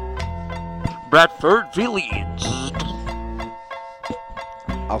go. Bradford v Leeds.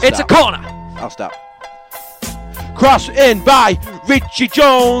 It's a corner. I'll stop. Cross in by Richie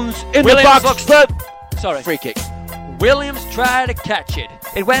Jones in Williams the box. looks Flip. Sorry. Free kick. Williams tried to catch it.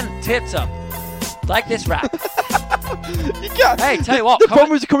 It went tits up. Like this rap. You can't. Hey, tell you what. The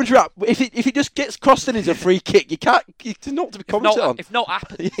problem with the commentary rap, if it just gets crossed in as a free kick, you can't. It's not to be commented on. If not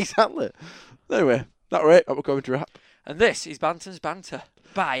happens. Yeah, exactly. Anyway, that rate, I'm going to rap. And this is Bantam's Banter.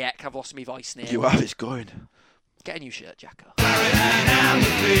 Bye, Eck. I've lost my voice now. You have, it's going. Get a new shirt, Jacko.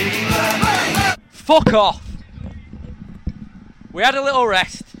 Fuck off. We had a little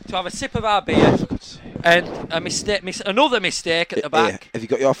rest to have a sip of our beer. And another mistake at the back. Have you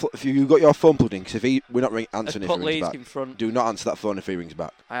got your phone plugged in? Because we're not answering if put he rings Leeds back. in front. Do not answer that phone if he rings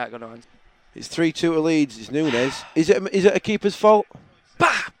back. I ain't gonna answer. It's 3-2 to Leeds. It's Nunes. Is it a keeper's fault?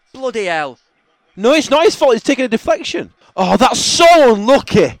 Bah! Bloody hell. No, it's not his fault. He's taking a deflection. Oh, that's so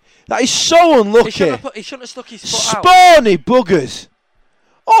unlucky. That is so unlucky. He shouldn't have stuck his foot out. Spawny buggers.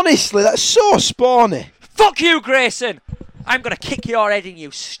 Honestly, that's so spawny. Fuck you, Grayson. I'm going to kick your head in, you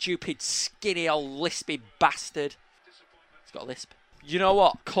stupid, skinny, old lispy bastard. He's got a lisp. You know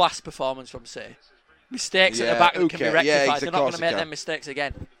what? Class performance from City. Mistakes at the back that can be rectified. They're not going to make them mistakes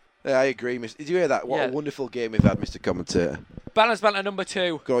again. Yeah, I agree. Did you hear that? What a wonderful game we've had, Mr. Commentator. Banner's Banter number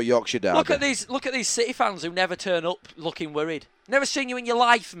 2. Go Yorkshire Derby. Look at these City fans who never turn up looking worried. Never seen you in your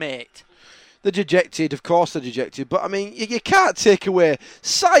life, mate. They're dejected, of course they're dejected, but I mean, you can't take away.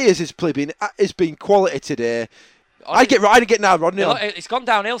 Sayers has been quality today. I get now, Rodney. It's gone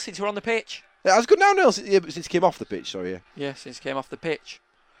downhill since we're on the pitch. It has gone downhill since he came off the pitch, sorry. Yeah, since he came off the pitch.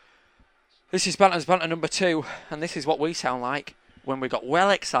 This is Bantam's Banter number 2, and this is what we sound like when we got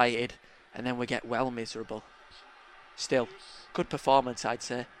well excited and then we get well miserable. Still, good performance, I'd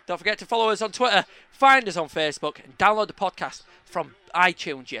say. Don't forget to follow us on Twitter, find us on Facebook, and download the podcast from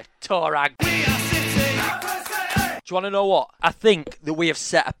iTunes, you Torag. Do you want to know what? I think that we have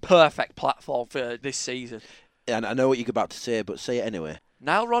set a perfect platform for this season. And I know what you're about to say, but say it anyway.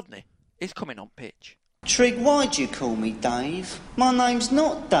 Niall Rodney is coming on pitch. Trig, why'd you call me Dave? My name's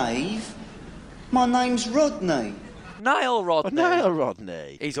not Dave. My name's Rodney. Niall Rodney. Niall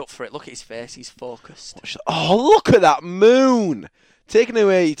Rodney. He's up for it. Look at his face. He's focused. Oh, look at that moon. Taken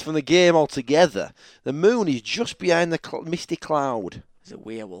away from the game altogether. The moon is just behind the misty cloud. There's a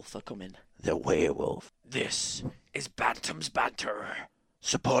werewolf coming. The werewolf. This is Bantam's Banter.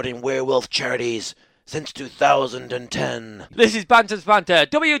 Supporting werewolf charities since 2010. This is Bantam's Banter.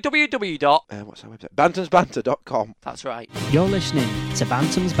 www. What's our website? bantamsbanter.com. That's right. You're listening to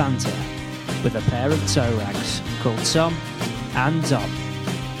Bantam's Banter with a pair of toe rags called Tom and Dom.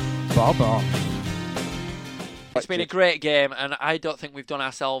 Bob on. It's been a great game, and I don't think we've done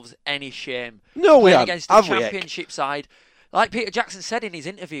ourselves any shame. No, we haven't. Against the championship side. Like Peter Jackson said in his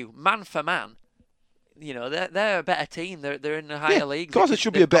interview, man for man, you know, they're a better team. They're in the higher leagues. Of course, it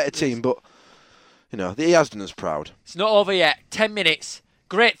should be a better team, but you know, he has done us proud. It's not over yet. 10 minutes.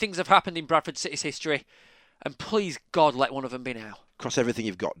 Great things have happened in Bradford City's history, and please God, let one of them be now. Cross everything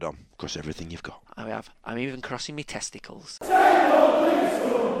you've got, Dom. Cross everything you've got. I have. I'm even crossing my testicles.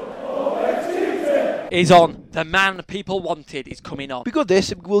 He's on. The man people wanted is coming on. Be good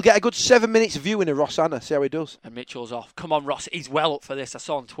this. We'll get a good 7 minutes viewing of Rosanna. See how he does. And Mitchell's off. Come on, Ross. He's well up for this. I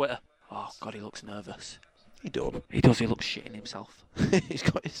saw on Twitter. Oh, God, he looks nervous. He does. He does. He looks shitting himself. He's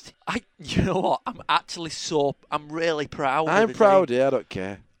got his... You know what? I'm really proud. I'm proud, yeah, I don't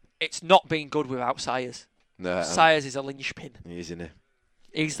care. It's not been good without Sayers. No. Sayers is a linchpin. He is, isn't he?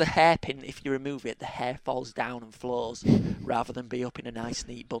 He's the hairpin. If you remove it, the hair falls down and flows rather than be up in a nice,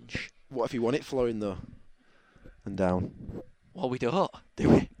 neat bunch. What if you want it flowing, though? And down? Well, we don't. Do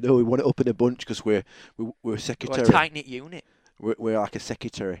we? No, we want it up in a bunch because we're a secretary. We're a tight-knit unit. We're like a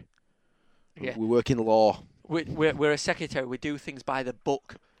secretary. Yeah. We work in law. We're a secretary. We do things by the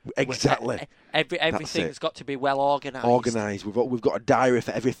book. Exactly. Everything's got to be well organised. Organised. We've got a diary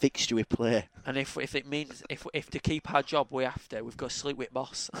for every fixture we play. And if it means if to keep our job we've got to sleep with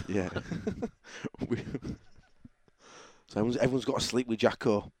boss. Yeah. So everyone's got to sleep with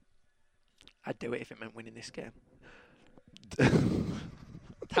Jacko. I'd do it if it meant winning this game.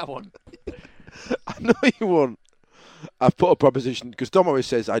 That one. I know you won't. I've put a proposition because Dom always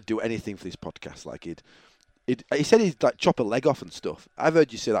says I'd do anything for this podcast. Like he said he'd like chop a leg off and stuff. I've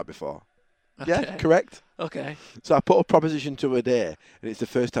heard you say that before. Okay. Yeah, correct. Okay. So I put a proposition to her there, and it's the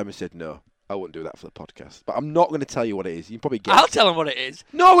first time I said no. I wouldn't do that for the podcast. But I'm not going to tell you what it is. You can probably guess. I'll tell him what it is.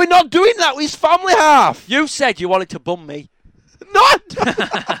 No, we're not doing that. It's family half. You said you wanted to bum me. Not.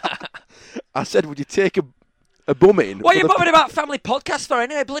 I said, would you take a bum in? What are you bothered about family podcasts for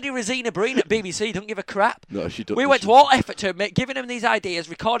anyway? Bloody Rosina Breen at BBC don't give a crap. No, she doesn't. We went to all effort to giving them these ideas,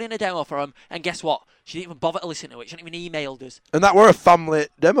 recording a demo for them, and guess what? She didn't even bother to listen to it. She didn't even emailed us. And that were a family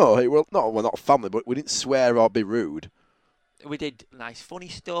demo. Well, not family, but we didn't swear or be rude. We did nice, funny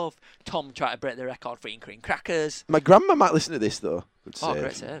stuff. Tom tried to break the record for eating cream crackers. My grandma might listen to this, though. Good save.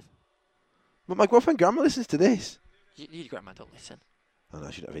 Great save. But my girlfriend grandma listens to this. Your grandma don't listen. Oh,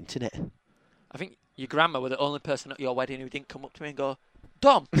 no, she don't have internet. I think your grandma were the only person at your wedding who didn't come up to me and go,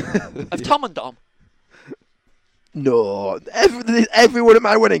 Dom, of Tom and Dom. No, everyone at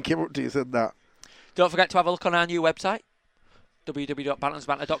my wedding came up to you and said that. Don't forget to have a look on our new website,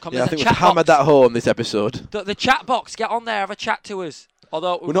 www.bantamsbanter.com. Yeah, I think we've hammered that home this episode. The chat box, get on there, have a chat to us.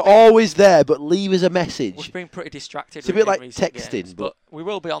 Although we're not always there, but leave us a message. We've been pretty distracted. It's a bit like texting, games, but we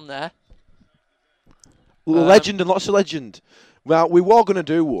will be on there. Legend and lots of legend. Well, we were going to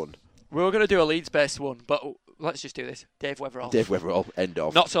do one. We were going to do a Leeds-based one, but let's just do this. Dave Weatherall. End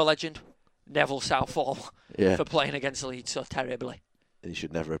of. Not so legend. Neville Southall Yeah. for playing against Leeds so terribly. He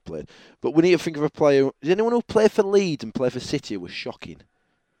should never have played. But we need to think of a player. Is anyone who played for Leeds and played for City was shocking?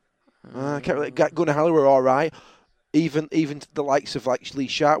 I can't really. Gunnar Haller were all right. Even the likes of like Lee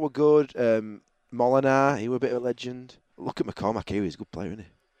Sharp were good. Molinar, he was a bit of a legend. Look at McCormack, he was a good player, isn't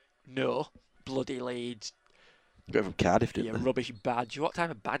he? No. Bloody Leeds. Got from Cardiff, didn't Yeah, they? rubbish badge. What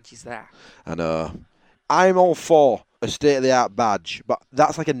type of badge is that? I know. I'm all for a state-of-the-art badge, but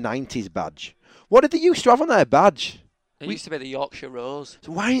that's like a 90s badge. What did they used to have on their badge? It used to be the Yorkshire Rose.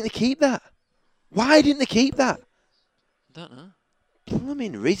 So why didn't they keep that? Why didn't they keep that? Don't know. I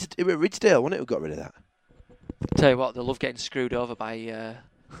mean, it was Ridsdale, wasn't it, who got rid of that? Tell you what, they love getting screwed over by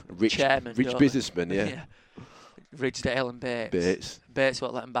chairman. Rich businessmen, yeah. Ridsdale and Bates. Bates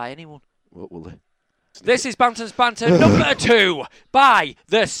won't let them buy anyone. What will they? This is Bantam's Banter number 2 by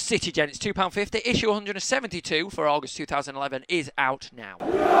the City Gents. £2.50. Issue 172 for August 2011 is out now.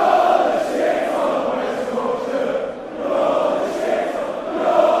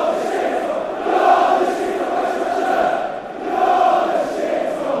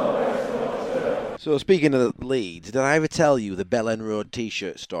 So speaking of Leeds, did I ever tell you the Bell End Road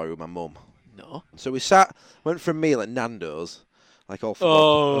T-shirt story with my mum? No. So we went for a meal at Nando's, like all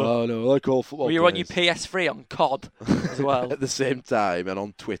football. Oh no, like all football. Were you on your PS3 on COD as well? At the same time and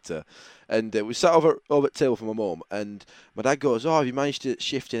on Twitter, and we sat over at the table for my mum, and my dad goes, "Oh, have you managed to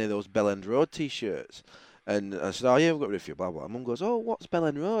shift any of those Bell End Road T-shirts?" And I said, "Oh yeah, we've got rid of a few." Blah blah. And Mum goes, "Oh, what's Bell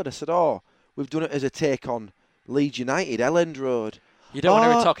End Road?" I said, "Oh, we've done it as a take on Leeds United, Elland Road." You don't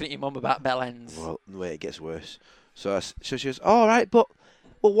want to be talking to your mum about Bell Ends. Well, wait, it gets worse. So she goes, "All right, but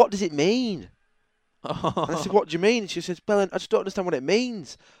what does it mean?" And I said, "What do you mean?" She says, "Bell End, I just don't understand what it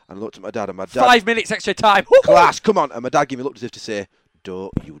means." And I looked at my dad, and my dad... 5 minutes extra time. Class, come on. And my dad gave me a look as if to say,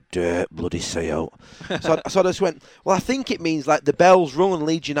 "Don't you dare bloody say out." So I just went, "Well, I think it means like the bell's rung on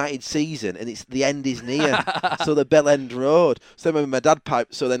Leeds United season, and the end is near." So the Bell End Road. So then my dad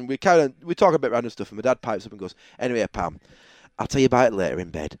piped. So then we talk a bit random stuff, and my dad pipes up and goes, "Anyway, Pam, I'll tell you about it later in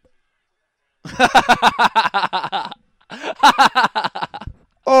bed."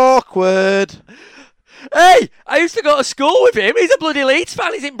 Awkward. Hey, I used to go to school with him. He's a bloody Leeds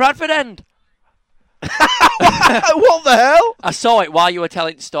fan. He's in Bradford End. What the hell? I saw it while you were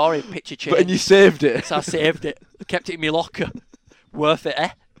telling the story. Picture change. And you saved it. So I saved it. Kept it in my locker. Worth it, eh?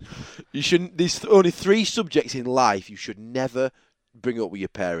 You shouldn't. There's only 3 subjects in life you should never bring up with your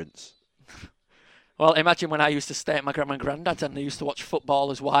parents. Well, imagine when I used to stay at my grandma and granddad's and they used to watch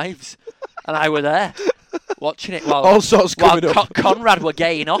Footballers' Wives, and I were there watching it while all sorts coming up. Conrad were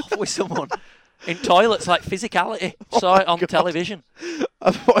getting off with someone in toilets like physicality. Saw it on television.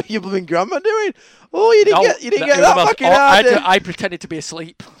 What are you blooming grandma doing? Oh, you didn't get that back in our day. I pretended to be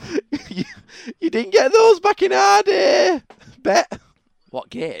asleep. You didn't get those back in our day. Bet.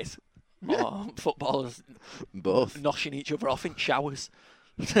 What gays? Oh, footballers both noshing each other off in showers.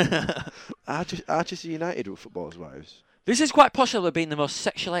 Archester United with Footballers' Wives. This is quite possibly being the most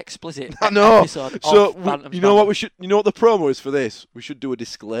sexually explicit I know. episode So of you know what we should? You know what the promo is for this? We should do a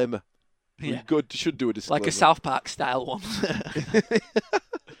disclaimer. Yeah. We should do a disclaimer, like a South Park style one.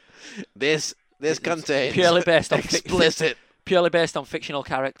 This contains purely based on explicit. Purely based on fictional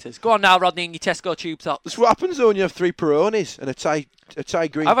characters. Go on now, Rodney, in your Tesco tube top. That's what happens though when you have 3 Peronis and a Thai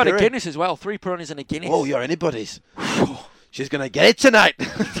green. I've had curry. a Guinness as well. 3 Peronis and a Guinness. Oh, you're anybody's. She's going to get it tonight.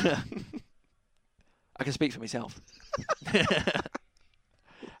 I can speak for myself.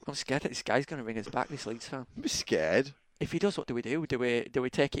 I'm scared that this guy's going to ring us back, this Leeds fan. I'm scared. If he does, what do we do? Do we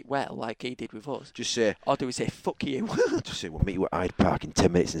take it well, like he did with us? Just say... Or do we say, fuck you? Just say, we'll meet you at Hyde Park in 10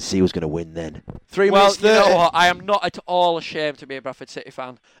 minutes and see who's going to win then. 3 well, minutes 30. You know what? I am not at all ashamed to be a Bradford City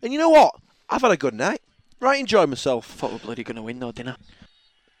fan. And you know what? I've had a good night. Right, enjoyed myself. Thought we were bloody going to win though, didn't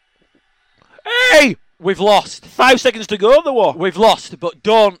I? Hey! We've lost. 5 seconds to go, the war. We've lost, but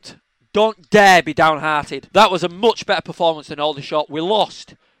don't dare be downhearted. That was a much better performance than Aldershot. We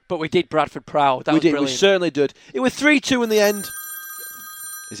lost, but we did Bradford proud. That was did. Brilliant. We certainly did. It was 3-2 in the end.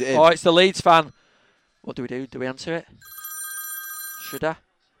 Is it in? Oh, it's the Leeds fan. What do we do? Do we answer it? Should I?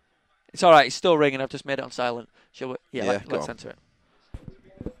 It's all right. It's still ringing. I've just made it on silent. Shall we? Yeah, let's answer it.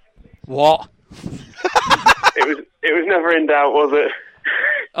 What? It was never in doubt, was it?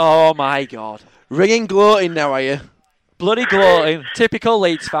 Oh my God. Ringing gloating now, are you? Bloody gloating. Typical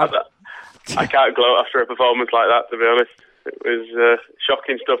Leeds fan. I can't gloat after a performance like that, to be honest. It was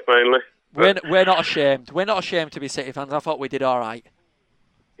shocking stuff, mainly. We're not ashamed. We're not ashamed to be City fans. I thought we did all right.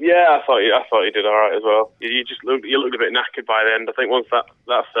 Yeah, I thought you did all right as well. You looked a bit knackered by the end. I think once that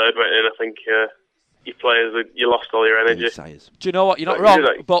third went in, I think your players, you lost all your energy. Do you know what? You're not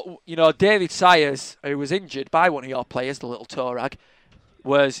wrong. But you know, David Sayers, who was injured by one of your players, the little toe rag,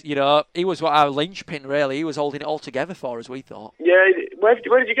 was, you know, he was our linchpin, really. He was holding it all together for us, we thought. Yeah, where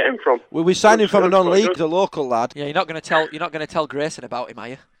did you get him from? Well, we signed him from a non-league, the local lad. Yeah, you're not going to tell Grayson about him, are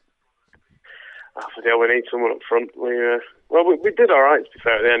you? Yeah, we need someone up front. We did all right, to be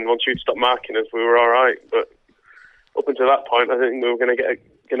fair, at the end. Once you'd stopped marking us, we were all right. But up until that point, I think we were going to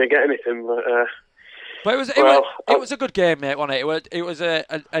get anything. But it was a good game, mate, wasn't it? It was a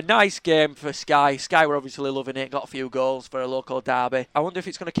nice game for Sky. Sky were obviously loving it, got a few goals for a local derby. I wonder if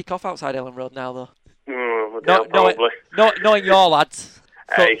it's going to kick off outside Elland Road now, though. Probably. Knowing your lads.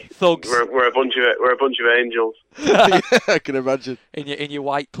 Hey, thugs. We're a bunch of angels. I can imagine. In your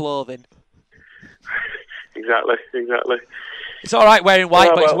white clothing. Exactly. It's all right wearing white,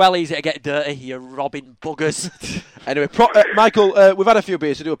 Yeah, but it's well- well easy to get dirty. You robbing buggers. Anyway, Michael, we've had a few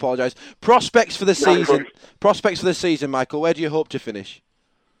beers, I do apologise. Prospects for the season, Michael. Where do you hope to finish?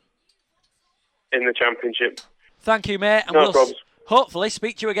 In the championship. Thank you, mate. And No we'll problems. hopefully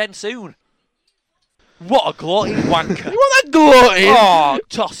speak to you again soon. What a gloating wanker. You want that gloating? Oh,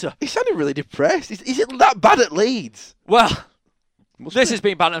 tosser. He sounded really depressed. Is it that bad at Leeds? Well, this has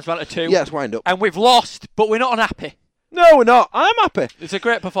been Bantam's Banter 2. Yeah, let's wind up. And we've lost, but we're not unhappy. No, we're not. I'm happy. It's a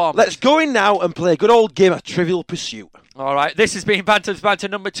great performance. Let's go in now and play a good old game of Trivial Pursuit. All right, this has been Bantam's Banter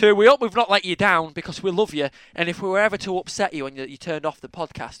number 2. We hope we've not let you down because we love you. And if we were ever to upset you and you turned off the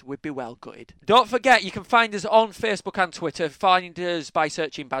podcast, we'd be well gutted. Don't forget, you can find us on Facebook and Twitter. Find us by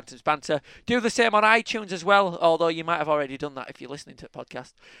searching Bantam's Banter. Do the same on iTunes as well, although you might have already done that if you're listening to the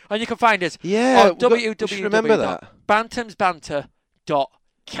podcast. And you can find us on we should remember that.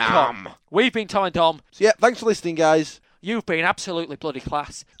 www.bantamsbanter.com. We've been Tom and Dom. So yeah, thanks for listening, guys. You've been absolutely bloody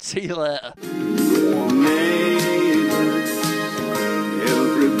class. See you later.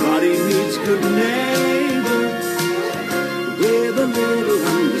 Everybody needs good neighbors with a little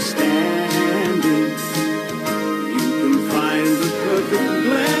understanding. You can find the perfect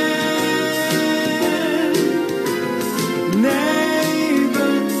blend.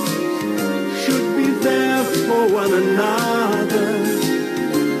 Neighbors should be there for one another.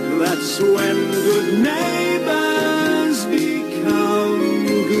 That's when good neighbors